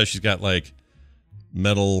you notice how she's got like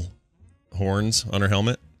metal horns on her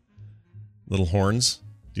helmet? Little horns.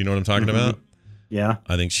 Do you know what I'm talking about? Yeah.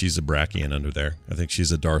 I think she's a Brachian under there. I think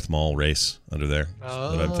she's a Darth Maul race under there. That's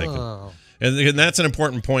what I'm thinking. And that's an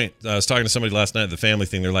important point. I was talking to somebody last night at the family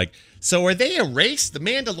thing. They're like, so are they a race? The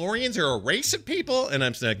Mandalorians are a race of people? And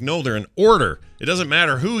I'm like, no, they're an order. It doesn't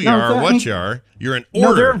matter who you are or what you are. You're an order.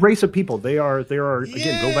 No, they're a race of people. They are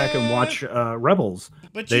again, go back and watch Rebels.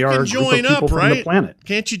 But they you are can join up, from right? The planet.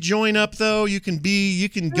 Can't you join up, though? You can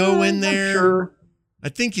go in there. Sure. I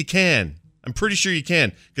think you can. I'm pretty sure you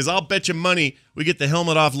can, because I'll bet you money we get the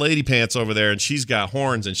helmet off Lady Pants over there, and she's got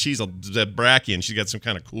horns, and she's a Brachian. She's got some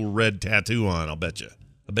kind of cool red tattoo on. I'll bet you.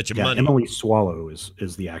 I bet you Yeah, money. Emily Swallow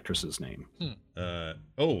is the actress's name.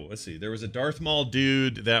 Let's see. There was a Darth Maul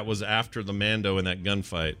dude that was after the Mando in that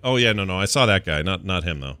gunfight. Oh yeah, no, I saw that guy. Not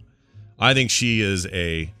him though. I think she is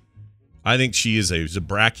a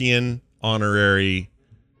Zabrakian honorary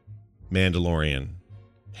Mandalorian,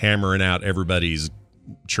 hammering out everybody's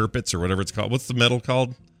chirpits or whatever it's called. What's the metal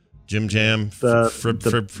called? Jim Jam, Basor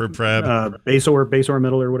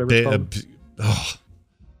metal or whatever it's called.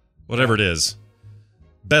 Whatever it is.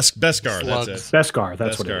 Beskar, that's it. Beskar,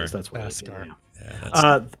 that's what it is. That's what Beskar. it is.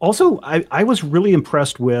 Yeah. Also, I was really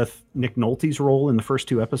impressed with Nick Nolte's role in the first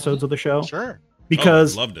 2 episodes of the show. Sure.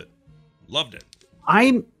 Because loved it.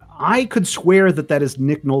 I could swear that is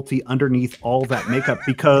Nick Nolte underneath all that makeup,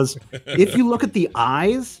 because if you look at the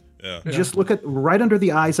eyes, just look at right under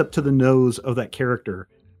the eyes up to the nose of that character,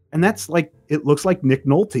 and that's like, it looks like Nick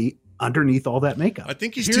Nolte underneath all that makeup. I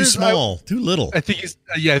think he's too small, too little. I think he's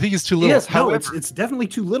too little. Yes, However, it's definitely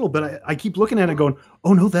too little, but I keep looking at it going,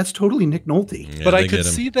 oh no, that's totally Nick Nolte. Yeah, but I could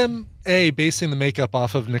see them, A, basing the makeup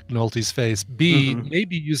off of Nick Nolte's face, B, Mm-hmm.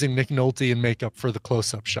 maybe using Nick Nolte in makeup for the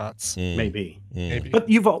close-up shots. Maybe. Maybe. But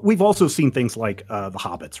we've also seen things like The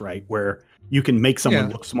Hobbits, right, where you can make someone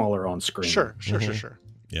look smaller on screen. Sure.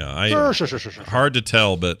 Yeah, Sure. hard to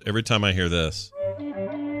tell, but every time I hear this,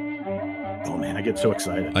 oh man, I get so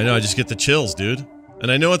excited. I know, I just get the chills, dude. And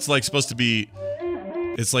I know it's like supposed to be,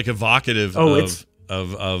 it's like evocative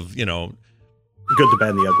of you know, Good, the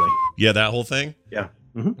Bad, and the Ugly. Yeah, that whole thing. Yeah.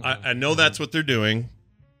 I know that's what they're doing,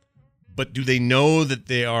 but do they know that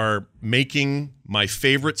they are making my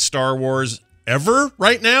favorite Star Wars ever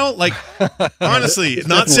right now? Like, honestly,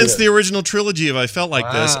 not since the original trilogy have I felt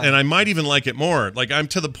like this, and I might even like it more. Like, I'm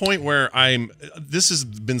to the point where this has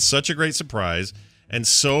been such a great surprise and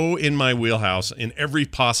so in my wheelhouse in every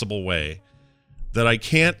possible way that I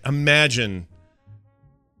can't imagine.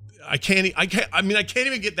 I can't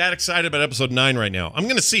even get that excited about episode 9 right now. I'm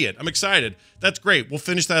going to see it. I'm excited. That's great. We'll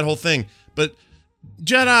finish that whole thing. But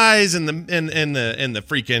Jedis and the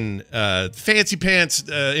freaking fancy pants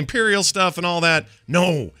Imperial stuff and all that.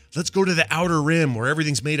 No, let's go to the Outer Rim where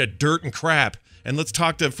everything's made of dirt and crap. And let's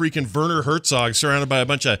talk to freaking Werner Herzog surrounded by a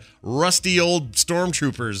bunch of rusty old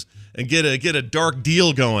stormtroopers and get a dark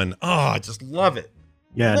deal going. Oh, I just love it.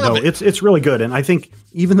 Yeah, it's really good. And I think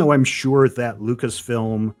even though I'm sure that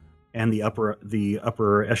Lucasfilm and the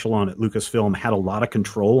upper echelon at Lucasfilm had a lot of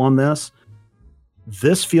control on this,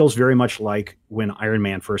 this feels very much like when Iron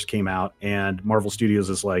Man first came out and Marvel Studios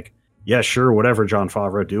is like, yeah, sure, whatever, Jon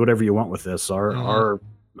Favreau, do whatever you want with this.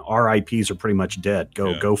 Our IPs are pretty much dead.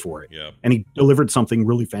 Go for it. Yeah. And he delivered something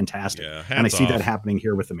really fantastic. Yeah, and I see hats that off. happening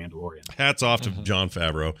here with The Mandalorian. Hats off to Jon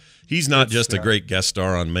Favreau. He's not just a great guest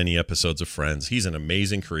star on many episodes of Friends. He's an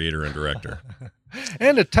amazing creator and director.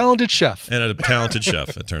 And a talented chef.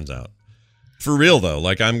 It turns out. For real though,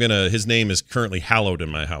 like his name is currently hallowed in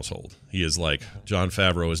my household. He is like, Jon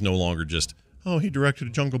Favreau is no longer just, oh, he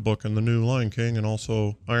directed Jungle Book and the new Lion King and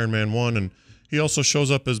also Iron Man 1, and he also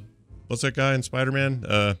shows up as, what's that guy in Spider-Man?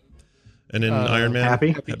 And in Iron Man?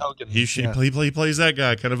 Happy Hogan. He plays that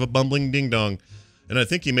guy, kind of a bumbling ding-dong. And I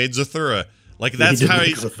think he made Zathura. Like, that's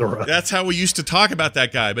how we used to talk about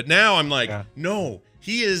that guy. But now I'm like, no,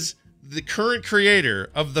 he is the current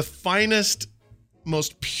creator of the finest,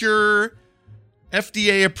 most pure,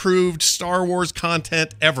 FDA-approved Star Wars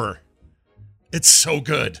content ever. It's so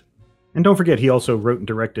good. And don't forget, he also wrote and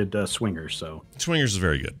directed Swingers. So Swingers is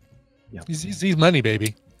very good. Yeah, he's money,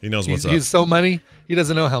 baby. He knows what's up. He's so money, he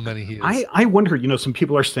doesn't know how many he is. I wonder, some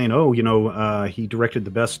people are saying, he directed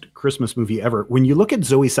the best Christmas movie ever. When you look at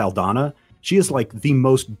Zoe Saldana, she is like the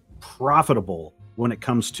most profitable when it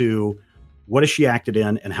comes to what has she acted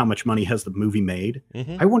in and how much money has the movie made.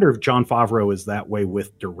 Mm-hmm. I wonder if Jon Favreau is that way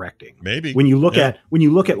with directing. Maybe. When you look at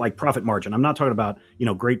like profit margin, I'm not talking about,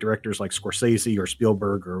 great directors like Scorsese or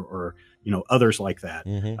Spielberg or others like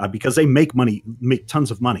that, because they make tons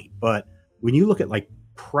of money. But when you look at like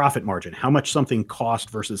profit margin, how much something cost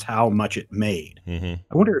versus how much it made, I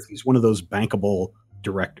wonder if he's one of those bankable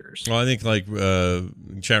directors. Well, I think like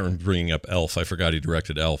chat room bringing up Elf. I forgot he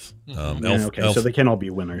directed Elf. Elf. So they can all be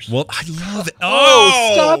winners. Well, I love it.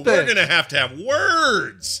 Stop it. We're gonna have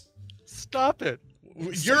words. Stop it.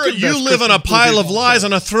 You live on a pile of lies,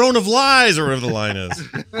 on a throne of lies, or whatever the line is.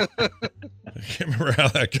 I can't remember how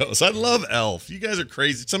that goes. I love Elf. You guys are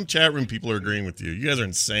crazy. Some chat room people are agreeing with you. You guys are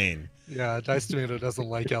insane. Yeah, Dice Tomato doesn't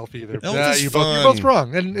like Elf either. Elf is you're fun. both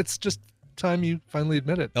wrong, and it's just time you finally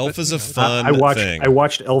admit it. Elf is a fun thing. I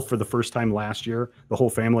watched Elf for the first time last year. The whole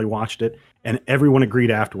family watched it, and everyone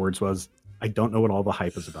agreed afterwards I don't know what all the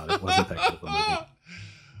hype is about. It wasn't that good of a movie.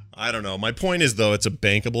 I don't know. My point is, though, it's a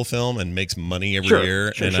bankable film and makes money every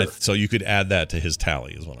year. So you could add that to his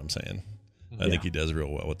tally, is what I'm saying. I think he does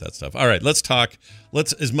real well with that stuff. All right, let's talk.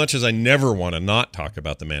 As much as I never want to not talk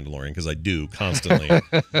about The Mandalorian, because I do constantly.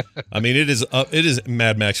 I mean, it is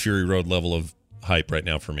Mad Max Fury Road level of hype right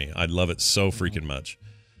now for me. I love it so freaking much.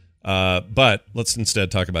 But let's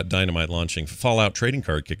instead talk about Dynamite launching Fallout trading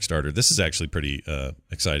card Kickstarter. This is actually pretty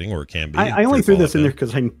exciting, or it can be. I only threw this in there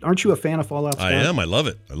because aren't you a fan of Fallout, Scott? I am. I love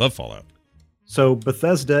it. I love Fallout. So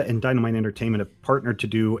Bethesda and Dynamite Entertainment have partnered to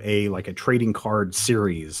do a trading card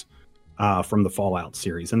series from the Fallout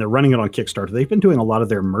series, and they're running it on Kickstarter. They've been doing a lot of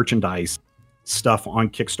their merchandise stuff on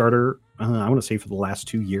Kickstarter, I want to say for the last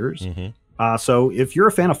 2 years. Mm-hmm. So if you're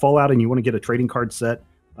a fan of Fallout and you want to get a trading card set,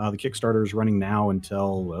 the Kickstarter is running now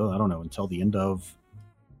until, until the end of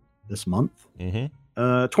this month.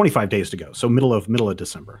 Mm-hmm. 25 days to go. So middle of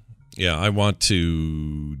December. Yeah, I want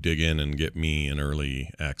to dig in and get me an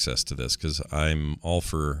early access to this because I'm all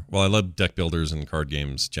for, I love deck builders and card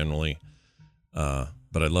games generally.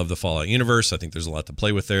 But I love the Fallout universe. I think there's a lot to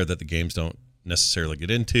play with there that the games don't necessarily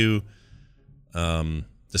get into.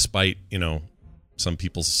 Despite, some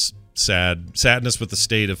people's sadness with the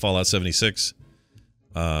state of Fallout 76.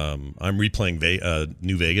 I'm replaying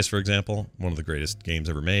New Vegas, for example, one of the greatest games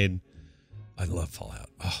ever made. I love Fallout.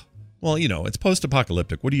 Oh. Well, it's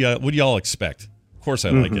post-apocalyptic. What do y'all expect? Of course I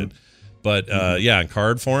like it. But in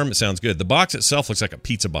card form, it sounds good. The box itself looks like a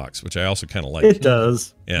pizza box, which I also kind of like. It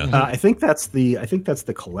does. Yeah. I think that's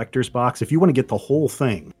the collector's box. If you want to get the whole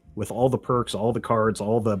thing with all the perks, all the cards,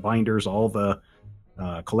 all the binders, all the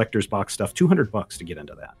collector's box stuff, $200 to get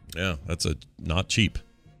into that. Yeah, that's not cheap.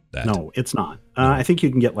 No, it's not. I think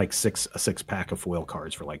you can get a six pack of foil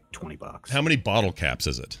cards for like $20. How many bottle caps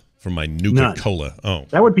is it from my Nuka-Cola? Oh,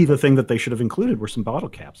 that would be the thing that they should have included. Were some bottle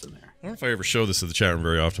caps in there. I don't know if I ever show this to the chat room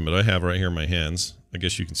very often, but I have right here in my hands. I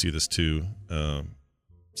guess you can see this too,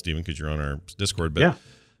 Stephen, because you're on our Discord. But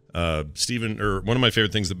yeah. Stephen, or one of my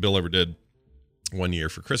favorite things that Bill ever did one year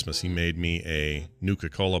for Christmas, he made me a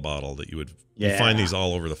Nuka-Cola bottle that you find these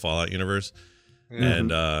all over the Fallout universe,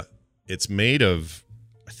 and it's made of,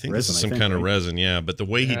 I think this is some kind of resin, but the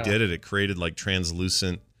way he did it, it created like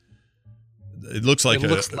translucent. It looks like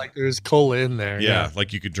there's cola in there. Yeah,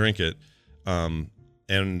 like you could drink it.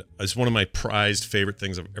 And it's one of my prized favorite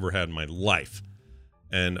things I've ever had in my life.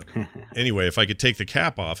 And anyway, if I could take the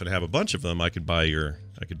cap off and have a bunch of them, I could buy your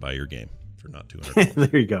game for not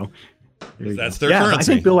 $200. There you go. That's their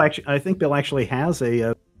currency. I think Bill actually has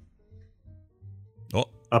a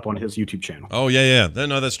up on his YouTube channel. Oh yeah.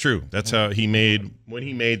 No, that's true. That's how he made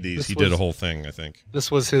these. He did a whole thing, I think.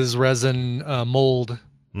 This was his resin mold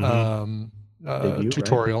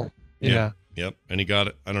tutorial. Right? Yeah. Yep. And he got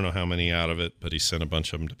it. I don't know how many out of it, but he sent a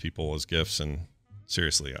bunch of them to people as gifts. And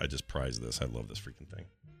seriously, I just prize this. I love this freaking thing.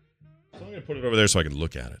 So I'm going to put it over there so I can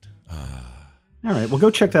look at it. All right. Well,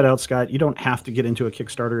 go check that out, Scott. You don't have to get into a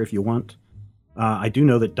Kickstarter if you want. I do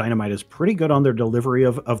know that Dynamite is pretty good on their delivery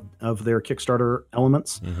of their Kickstarter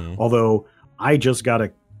elements. Mm-hmm. Although I just got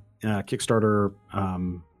a Kickstarter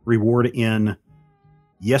reward in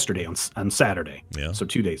yesterday on Saturday. Yeah. So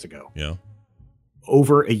 2 days ago. Yeah.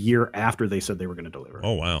 Over a year after they said they were going to deliver.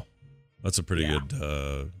 Oh, wow. That's a pretty good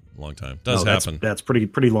long time. Does happen. That's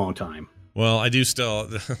pretty long time. Well, I do still,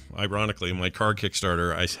 ironically, my card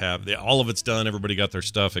Kickstarter, I have, all of it's done. Everybody got their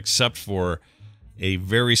stuff except for a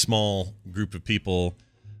very small group of people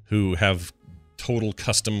who have total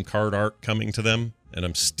custom card art coming to them. And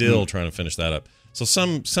I'm still trying to finish that up. So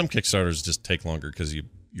some Kickstarters just take longer because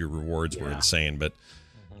your rewards were insane. But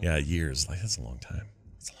years, that's a long time.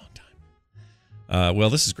 Well,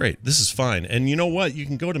 this is great. This is fine. And you know what? You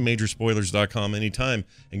can go to majorspoilers.com anytime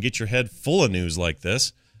and get your head full of news like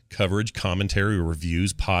this. Coverage, commentary,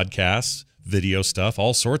 reviews, podcasts, video stuff,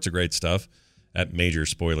 all sorts of great stuff at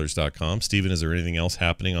majorspoilers.com. Steven, is there anything else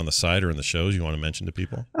happening on the site or in the shows you want to mention to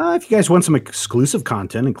people? If you guys want some exclusive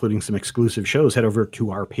content, including some exclusive shows, head over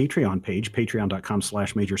to our Patreon page,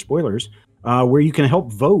 patreon.com/majorspoilers, where you can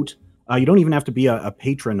help vote. You don't even have to be a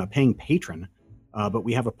paying patron. But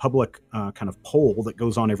we have a public kind of poll that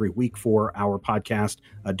goes on every week for our podcast,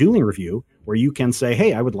 Dueling Review, where you can say,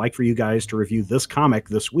 hey, I would like for you guys to review this comic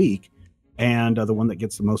this week. And the one that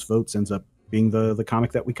gets the most votes ends up being the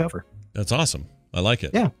comic that we cover. That's awesome. I like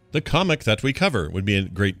it. Yeah. The comic that we cover would be a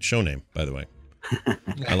great show name, by the way.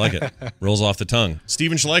 I like it. Rolls off the tongue.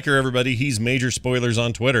 Steven Schleicher, everybody. He's Major Spoilers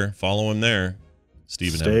on Twitter. Follow him there.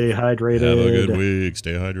 Steven, stay hydrated. Have a good week.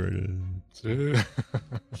 Stay hydrated. Stay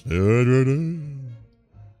hydrated.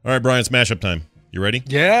 All right, Brian, smash up time. You ready?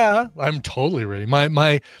 Yeah, I'm totally ready.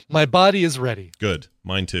 My body is ready. Good.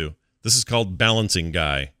 Mine too. This is called Balancing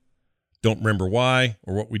Guy. Don't remember why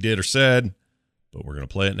or what we did or said, but we're going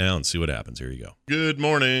to play it now and see what happens. Here you go. Good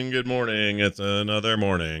morning. It's another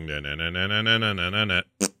morning.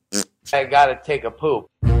 I gotta take a poop.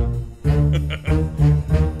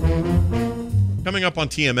 Coming up on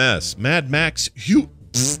TMS, Mad Max Hugh.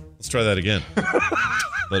 Let's try that again.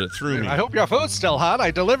 But it threw me. I hope your food's still hot.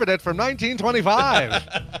 I delivered it from 1925.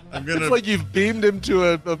 It's like you've beamed him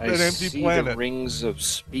to an empty planet. The rings of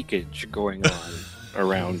speakage going on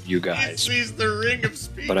around you guys. He sees the ring of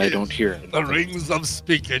speakage. But I don't hear it. The rings of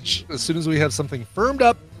speakage. As soon as we have something firmed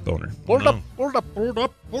up, boner. Pull it up, pull it up, pull it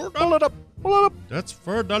up, pull it up, pull it up. That's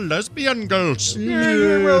for the lesbian girls.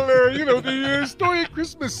 Yeah, well, you know, the story of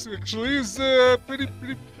Christmas actually is pretty.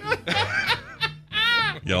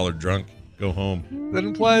 Y'all are drunk. Go home. That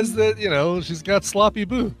implies that, you know, she's got sloppy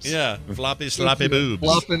boobs. Yeah, floppy, sloppy boobs.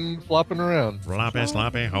 Flopping around. Floppy,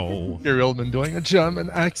 sloppy hole. Gary Oldman doing a German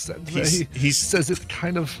accent. He says it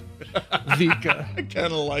kind of Vika. I kind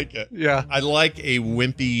of like it. Yeah. I like a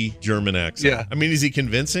wimpy German accent. Yeah. I mean, is he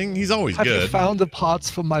convincing? He's always Have good. you found the parts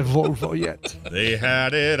for my Volvo yet? They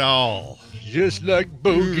had it all. Just like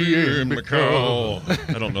Bogey and McCall.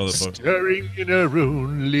 I don't know the book. Staring in her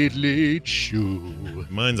own late shoe.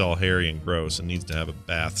 Mine's all hairy and gross and needs to have a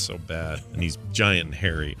bath so bad. And he's giant and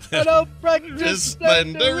hairy. I don't practice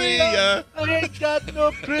Splendoria. I ain't got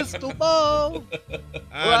no crystal ball.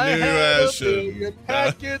 I knew I should. Million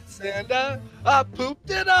packets and I pooped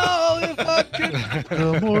it all. If I could,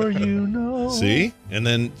 the more you know. See? And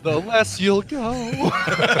then the less you'll go.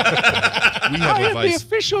 We have I a am the vice.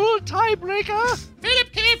 official tiebreaker.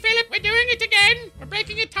 Philip, come here, Philip. We're doing it again. We're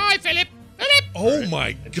breaking a tie, Philip. Philip. Oh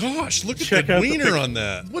my gosh, look Check at the out the wiener picture. on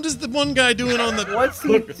that. What is the one guy doing on the... What's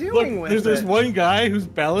he doing with There's this it? one guy who's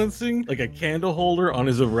balancing like a candle holder on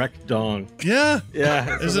his erect dong. Yeah.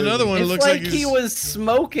 Yeah. There's another one who It's looks like he he's... was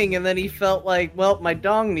smoking and then he felt like, well, my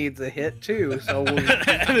dong needs a hit too. So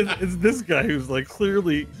And it's this guy who's like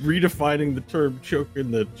clearly redefining the term choking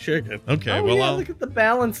the chicken. Okay, oh, well, yeah, I'll... look at the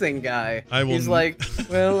balancing guy. I will- He's like,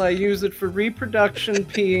 well, I use it for reproduction,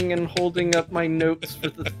 peeing, and holding up my notes for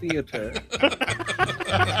the theater.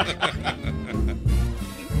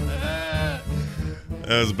 That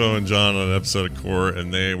was Bo and John on an episode of Core,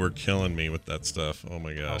 and they were killing me with that stuff. Oh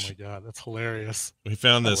my gosh. Oh my god, that's hilarious. We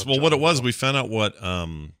found this. Well, what it was, we found out what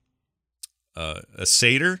a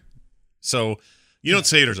satyr. So, you know what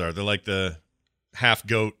satyrs are? They're like the half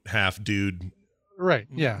goat, half dude. Right,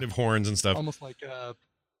 yeah. They have horns and stuff. Almost like a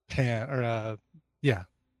Pan, or yeah.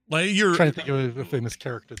 Like you're trying to think of a famous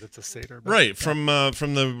character that's a satyr. But, right, from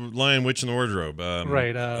the Lion, Witch, and the Wardrobe.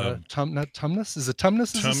 Right, not Tumnus? Is it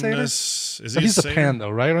Tumnus is a satyr? Tumnus, is But he he's a a satyr? pan though,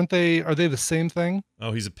 right? Are they the same thing?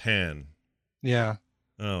 Oh, he's a pan. Yeah.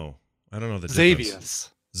 Oh, I don't know the difference. Xavius.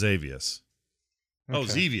 Xavius. Oh, Okay.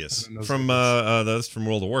 Xevious. I don't know From Xevious. that's from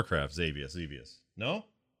World of Warcraft. Xevious. No?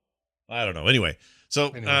 I don't know. Anyway, so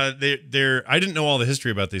they're I didn't know all the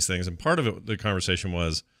history about these things, and part of it, the conversation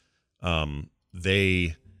was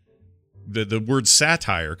the word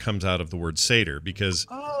satire comes out of the word satyr because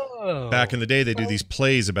back in the day they do these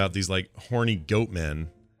plays about these like horny goat men,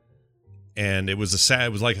 and it was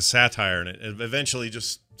like a satire, and it eventually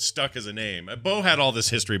just stuck as a name. Bo had all this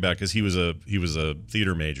history back because he was a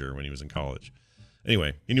theater major when he was in college.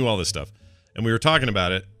 Anyway, he knew all this stuff, and we were talking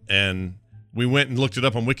about it, and we went and looked it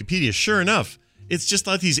up on Wikipedia. Sure enough, it's just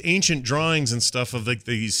like these ancient drawings and stuff of like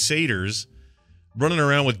these satyrs running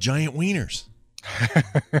around with giant wieners.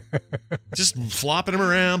 Just flopping them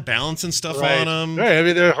around, balancing stuff on them. Right, I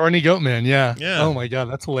mean they're horny goat men, yeah. Yeah. Oh my god,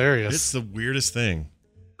 that's hilarious. It's the weirdest thing.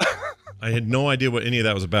 I had no idea what any of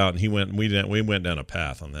that was about, and we went down a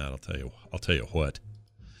path on that. I'll tell you what.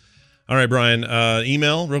 All right, Brian.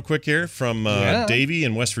 Email real quick here from Davey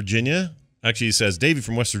in West Virginia. Actually, he says Davey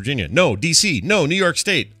from West Virginia. No, DC. No, New York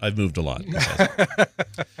State. I've moved a lot.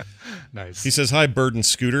 Nice. He says, "Hi, Bird and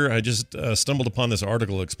Scooter. I just stumbled upon this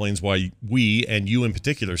article that explains why we, and you in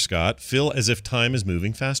particular, Scott, feel as if time is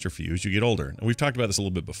moving faster for you as you get older." And we've talked about this a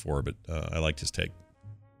little bit before, but I liked his take.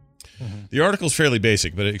 The article is fairly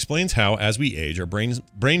basic, but it explains how, as we age, our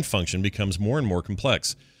brain function becomes more and more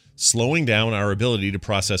complex, slowing down our ability to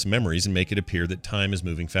process memories and make it appear that time is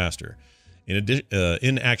moving faster.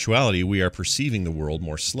 In actuality, we are perceiving the world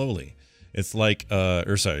more slowly. It's like,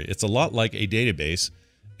 it's a lot like a database,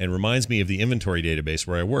 and reminds me of the inventory database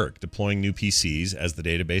where I work. Deploying new PCs as the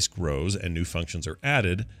database grows and new functions are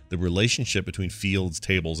added, the relationship between fields,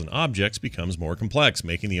 tables, and objects becomes more complex,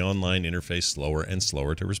 making the online interface slower and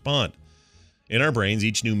slower to respond. In our brains,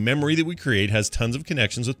 each new memory that we create has tons of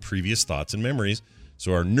connections with previous thoughts and memories,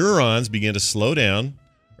 so our neurons begin to slow down,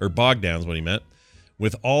 or bog down is what he meant.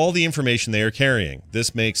 with all the information they are carrying.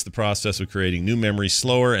 This makes the process of creating new memories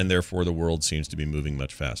slower, and therefore the world seems to be moving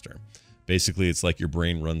much faster. Basically, it's like your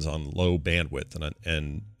brain runs on low bandwidth,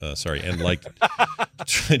 and like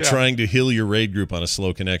trying to heal your raid group on a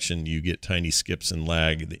slow connection, you get tiny skips and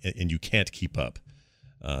lag, and you can't keep up.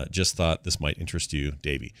 Just thought this might interest you,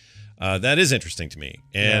 Davey. That is interesting to me,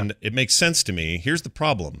 and it makes sense to me. Here's the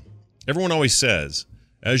problem. Everyone always says,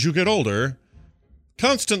 as you get older,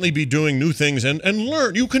 constantly be doing new things and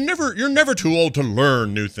learn. You're never too old to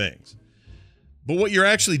learn new things. But what you're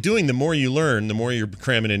actually doing, the more you learn, the more you're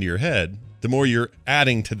cramming into your head, the more you're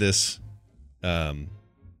adding to this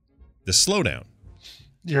slowdown.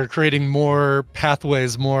 You're creating more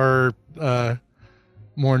pathways, more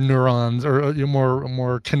neurons, or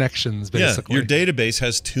more connections, basically. Yeah, your database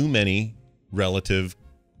has too many relative.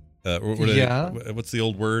 What's the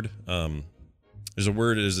old word?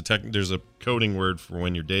 There's a coding word for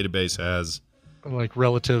when your database has like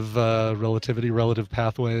relativity, relative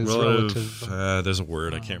pathways, there's a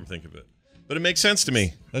word, I can't think of it, but it makes sense to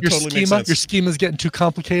me. That your totally schema, makes sense. Your schema's getting too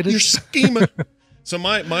complicated. Your schema. So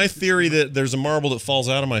my theory that there's a marble that falls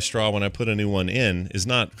out of my straw when I put a new one in is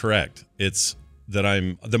not correct. It's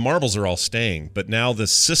that the marbles are all staying, but now the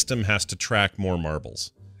system has to track more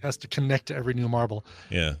marbles. Has to connect to every new marble.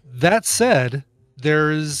 Yeah. That said,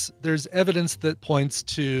 there's evidence that points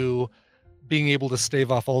to being able to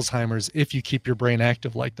stave off Alzheimer's if you keep your brain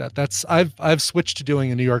active like that. I've switched to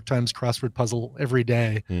doing a New York Times crossword puzzle every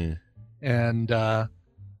day, and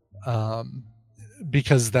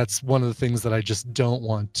because that's one of the things that I just don't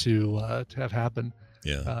want to have happen.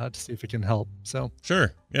 Yeah. To see if it can help. So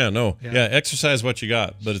sure. Yeah. No. Yeah. Exercise what you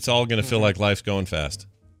got, but it's all going to feel like life's going fast.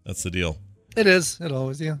 That's the deal. It is. It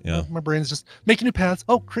always. Yeah. My brain's just making new paths.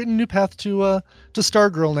 Oh, creating a new path to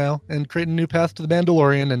Stargirl now, and creating a new path to the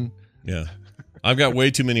Mandalorian, and yeah. I've got way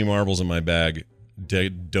too many marbles in my bag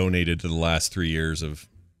donated to the last 3 years of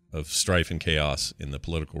strife and chaos in the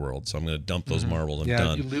political world. So I'm going to dump those marbles. I'm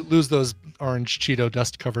done. You lose those orange Cheeto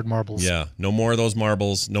dust-covered marbles. Yeah. No more of those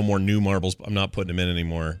marbles. No more new marbles. I'm not putting them in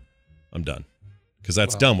anymore. I'm done. Because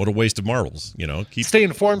that's dumb. What a waste of marbles. Stay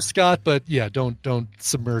informed, Scott, but don't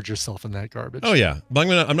submerge yourself in that garbage. Oh yeah, but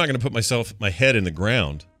I'm not going to put my head in the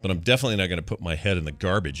ground, but I'm definitely not going to put my head in the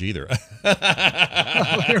garbage either.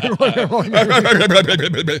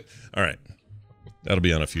 All right, that'll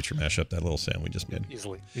be on a future mashup. That little sound we just made.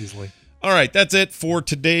 Easily. All right, that's it for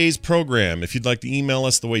today's program. If you'd like to email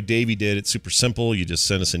us the way Davey did, it's super simple. You just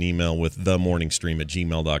send us an email with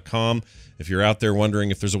themorningstream@gmail.com. If you're out there wondering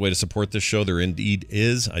if there's a way to support this show, there indeed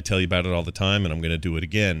is. I tell you about it all the time, and I'm going to do it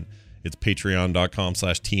again. It's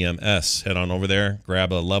patreon.com/TMS. Head on over there,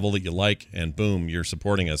 grab a level that you like, and boom, you're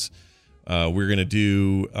supporting us. We're going to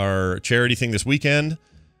do our charity thing this weekend.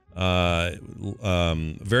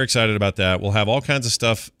 Very excited about that. We'll have all kinds of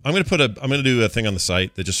stuff. I'm going to do a thing on the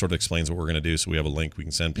site that just sort of explains what we're going to do, so we have a link we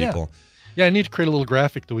can send people. Yeah, I need to create a little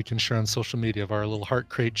graphic that we can share on social media of our little Heart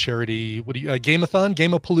Crate charity. What do you Game-a-thon?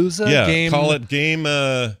 Game-a-palooza? Yeah, call it Game.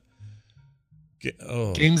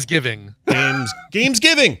 Gamesgiving.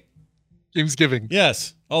 Gamesgiving. Gamesgiving.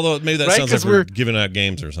 Yes. Although maybe that sounds like we're giving out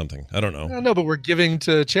games or something. I don't know. No, but we're giving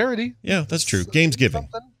to charity. Yeah, that's true. Gamesgiving.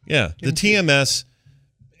 Yeah, the TMS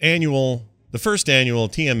the first annual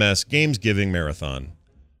TMS Gamesgiving Marathon.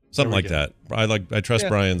 Something like that. I trust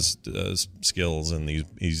Brian's skills in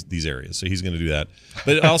these areas, so he's going to do that.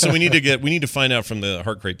 But also, we need to find out from the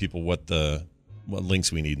Heart Crate people what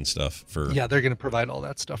links we need and stuff for. Yeah, they're going to provide all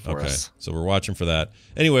that stuff for us. So we're watching for that.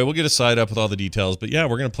 Anyway, we'll get a site up with all the details. But yeah,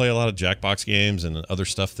 we're going to play a lot of Jackbox games and other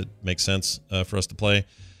stuff that makes sense for us to play,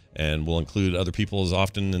 and we'll include other people as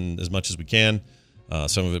often and as much as we can.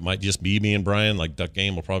 Some of it might just be me and Brian. Like Duck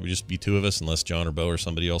Game will probably just be two of us, unless John or Bo or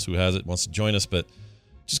somebody else who has it wants to join us. But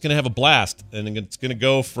just going to have a blast, and it's going to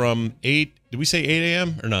go from 8. Did we say 8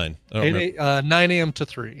 a.m. or 9? 9 a.m. to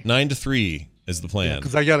 3. 9 to 3 is the plan.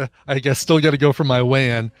 Because I still got to go for my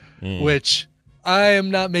weigh-in, which I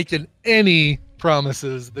am not making any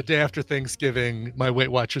promises the day after Thanksgiving. My Weight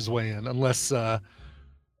Watchers weigh-in, unless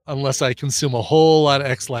I consume a whole lot of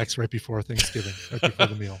X-Lax right before Thanksgiving, right before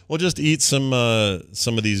the meal. Well, just eat some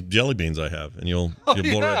of these jelly beans I have, and you'll blow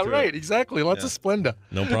right through. Exactly. Lots of Splenda.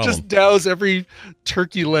 No problem. Just douse every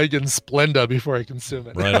turkey leg in Splenda before I consume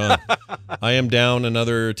it. Right on. I am down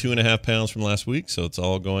another 2.5 pounds from last week, so it's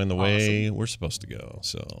all going the way we're supposed to go.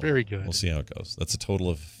 So very good. We'll see how it goes. That's a total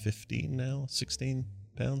of 16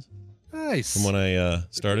 pounds. Nice. From when I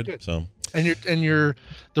started. So. And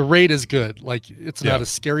the rate is good. Like it's not a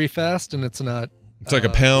scary fast, and it's not. It's like a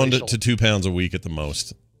pound to 2 pounds a week at the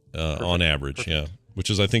most, on average. Perfect. Yeah, which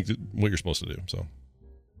is I think what you're supposed to do. So,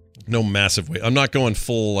 no massive weight. I'm not going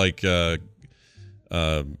full like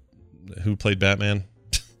who played Batman?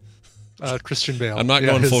 Christian Bale. I'm not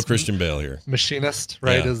going full Christian Bale here. Machinist,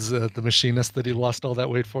 right? Yeah. Is the machinist that he lost all that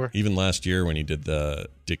weight for? Even last year when he did the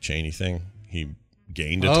Dick Cheney thing, he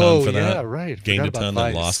gained a ton for that. Yeah, right. Gained Forgot a ton, about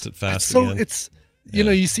then Vice. lost it fast So again. it's, you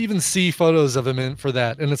know, you even see photos of him for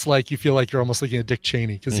that, and it's like you feel like you're almost looking at Dick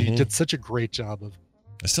Cheney because he did such a great job of.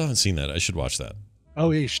 I still haven't seen that. I should watch that.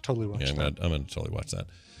 Oh, yeah, you should totally watch Yeah, that. I'm going to totally watch that.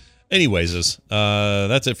 Anyways,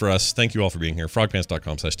 that's it for us. Thank you all for being here.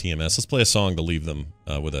 Frogpants.com/TMS. Let's play a song to leave them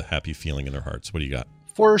with a happy feeling in their hearts. What do you got?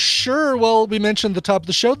 For sure. Well, we mentioned at the top of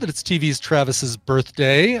the show that it's TV's Travis's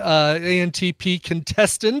birthday. ANTP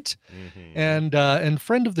contestant and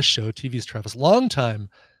friend of the show, TV's Travis, longtime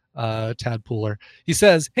tadpooler. He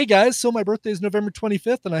says, "Hey guys, so my birthday is November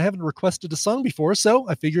 25th and I haven't requested a song before, so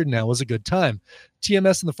I figured now was a good time.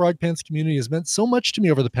 TMS and the Frog Pants community has meant so much to me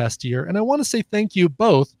over the past year, and I want to say thank you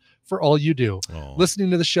both for all you do.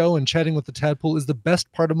 Listening to the show and chatting with the tadpool is the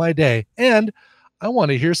best part of my day, and I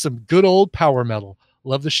want to hear some good old power metal.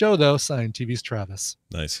 Love the show, though." Signed, TV's Travis.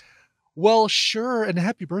 Nice. Well, sure, and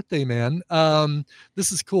happy birthday, man.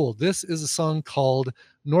 This is cool. This is a song called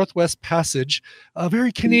Northwest Passage, a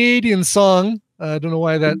very Canadian song. I don't know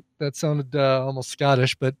why that sounded almost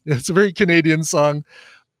Scottish, but it's a very Canadian song.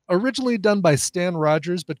 Originally done by Stan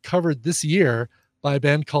Rogers, but covered this year by a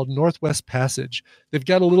band called Northwest Passage. They've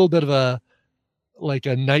got a little bit of a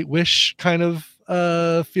Nightwish kind of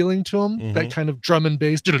feeling to them, that kind of drum and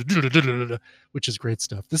bass, which is great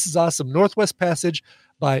stuff. This is awesome. Northwest Passage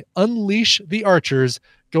by Unleash the Archers,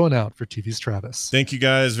 going out for TV's Travis. Thank you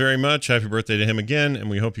guys very much. Happy birthday to him again,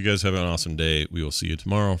 and we hope you guys have an awesome day. We will see you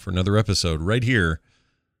tomorrow for another episode right here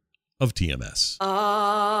of TMS.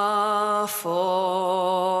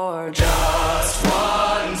 For just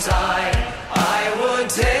one time, I would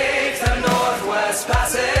take the Northwest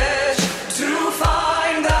Passage to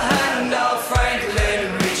find the hand of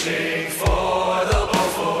Franklin reaching for the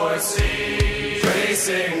Beaufort Sea,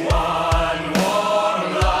 tracing one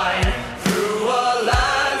warm line through a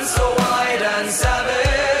land so wide and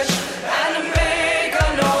savage, and make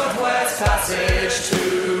a Northwest Passage to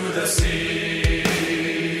the sea.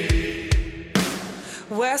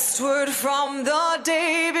 Westward from the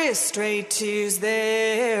Davis Strait, 'tis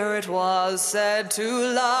there it was said to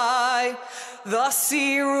lie, the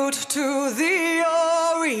sea route to the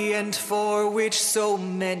Orient for which so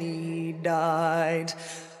many died,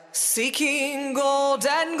 seeking gold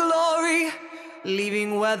and glory,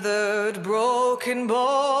 leaving weathered, broken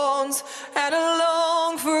bones, and a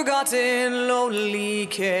long forgotten, lonely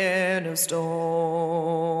cairn of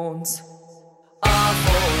stones.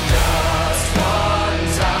 For just one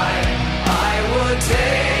time, I would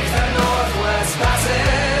take the Northwest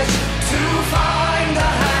Passage to find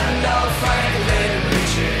the hand of Franklin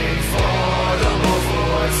reaching for the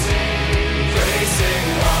Beaufort Sea, tracing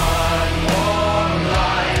one warm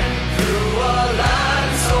line through a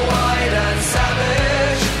land so wide and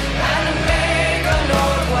savage, and make a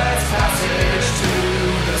Northwest Passage to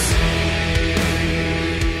the sea.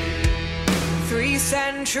 3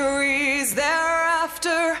 centuries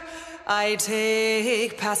thereafter, I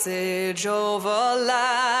take passage over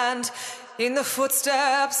land in the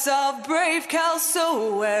footsteps of brave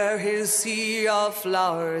Kelso, where his sea of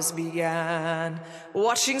flowers began.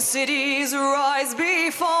 Watching cities rise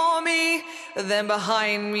before me, then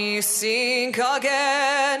behind me sink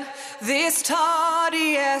again. This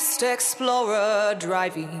tardiest explorer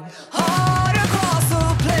driving hard across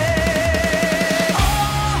the plain.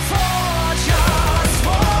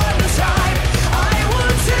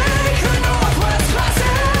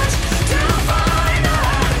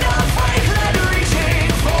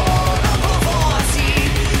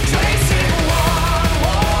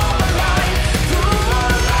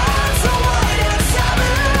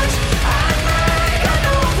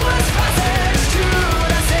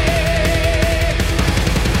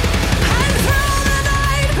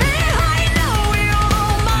 Behind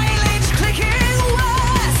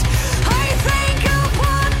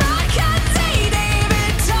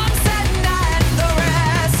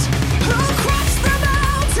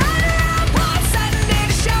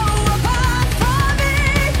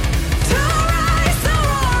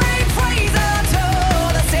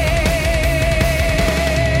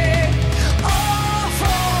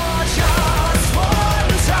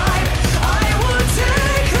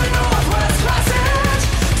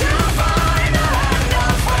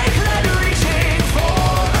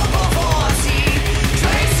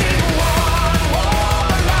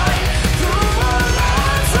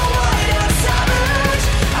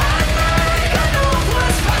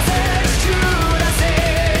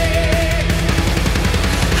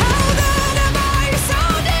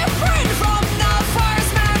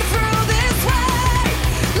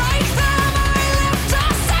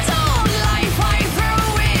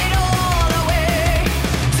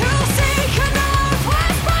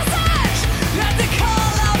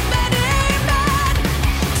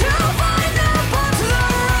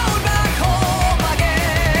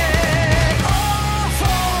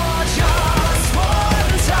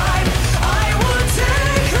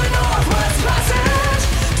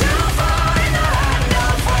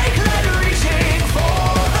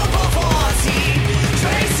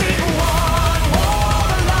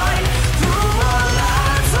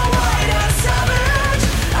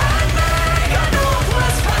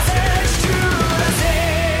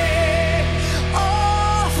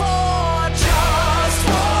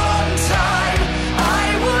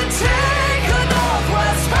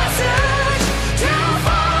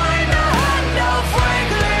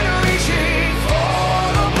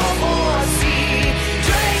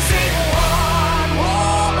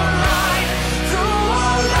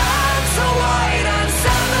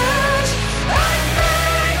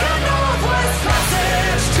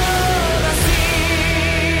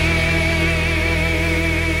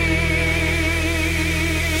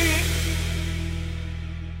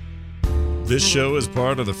This show is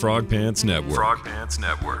part of the Frog Pants Network. Frog Pants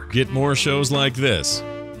Network. Get more shows like this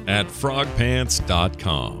at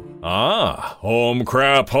frogpants.com. Ah, home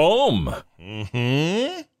crap home.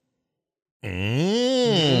 Mm-hmm.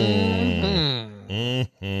 Mm-hmm.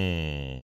 Mm-hmm.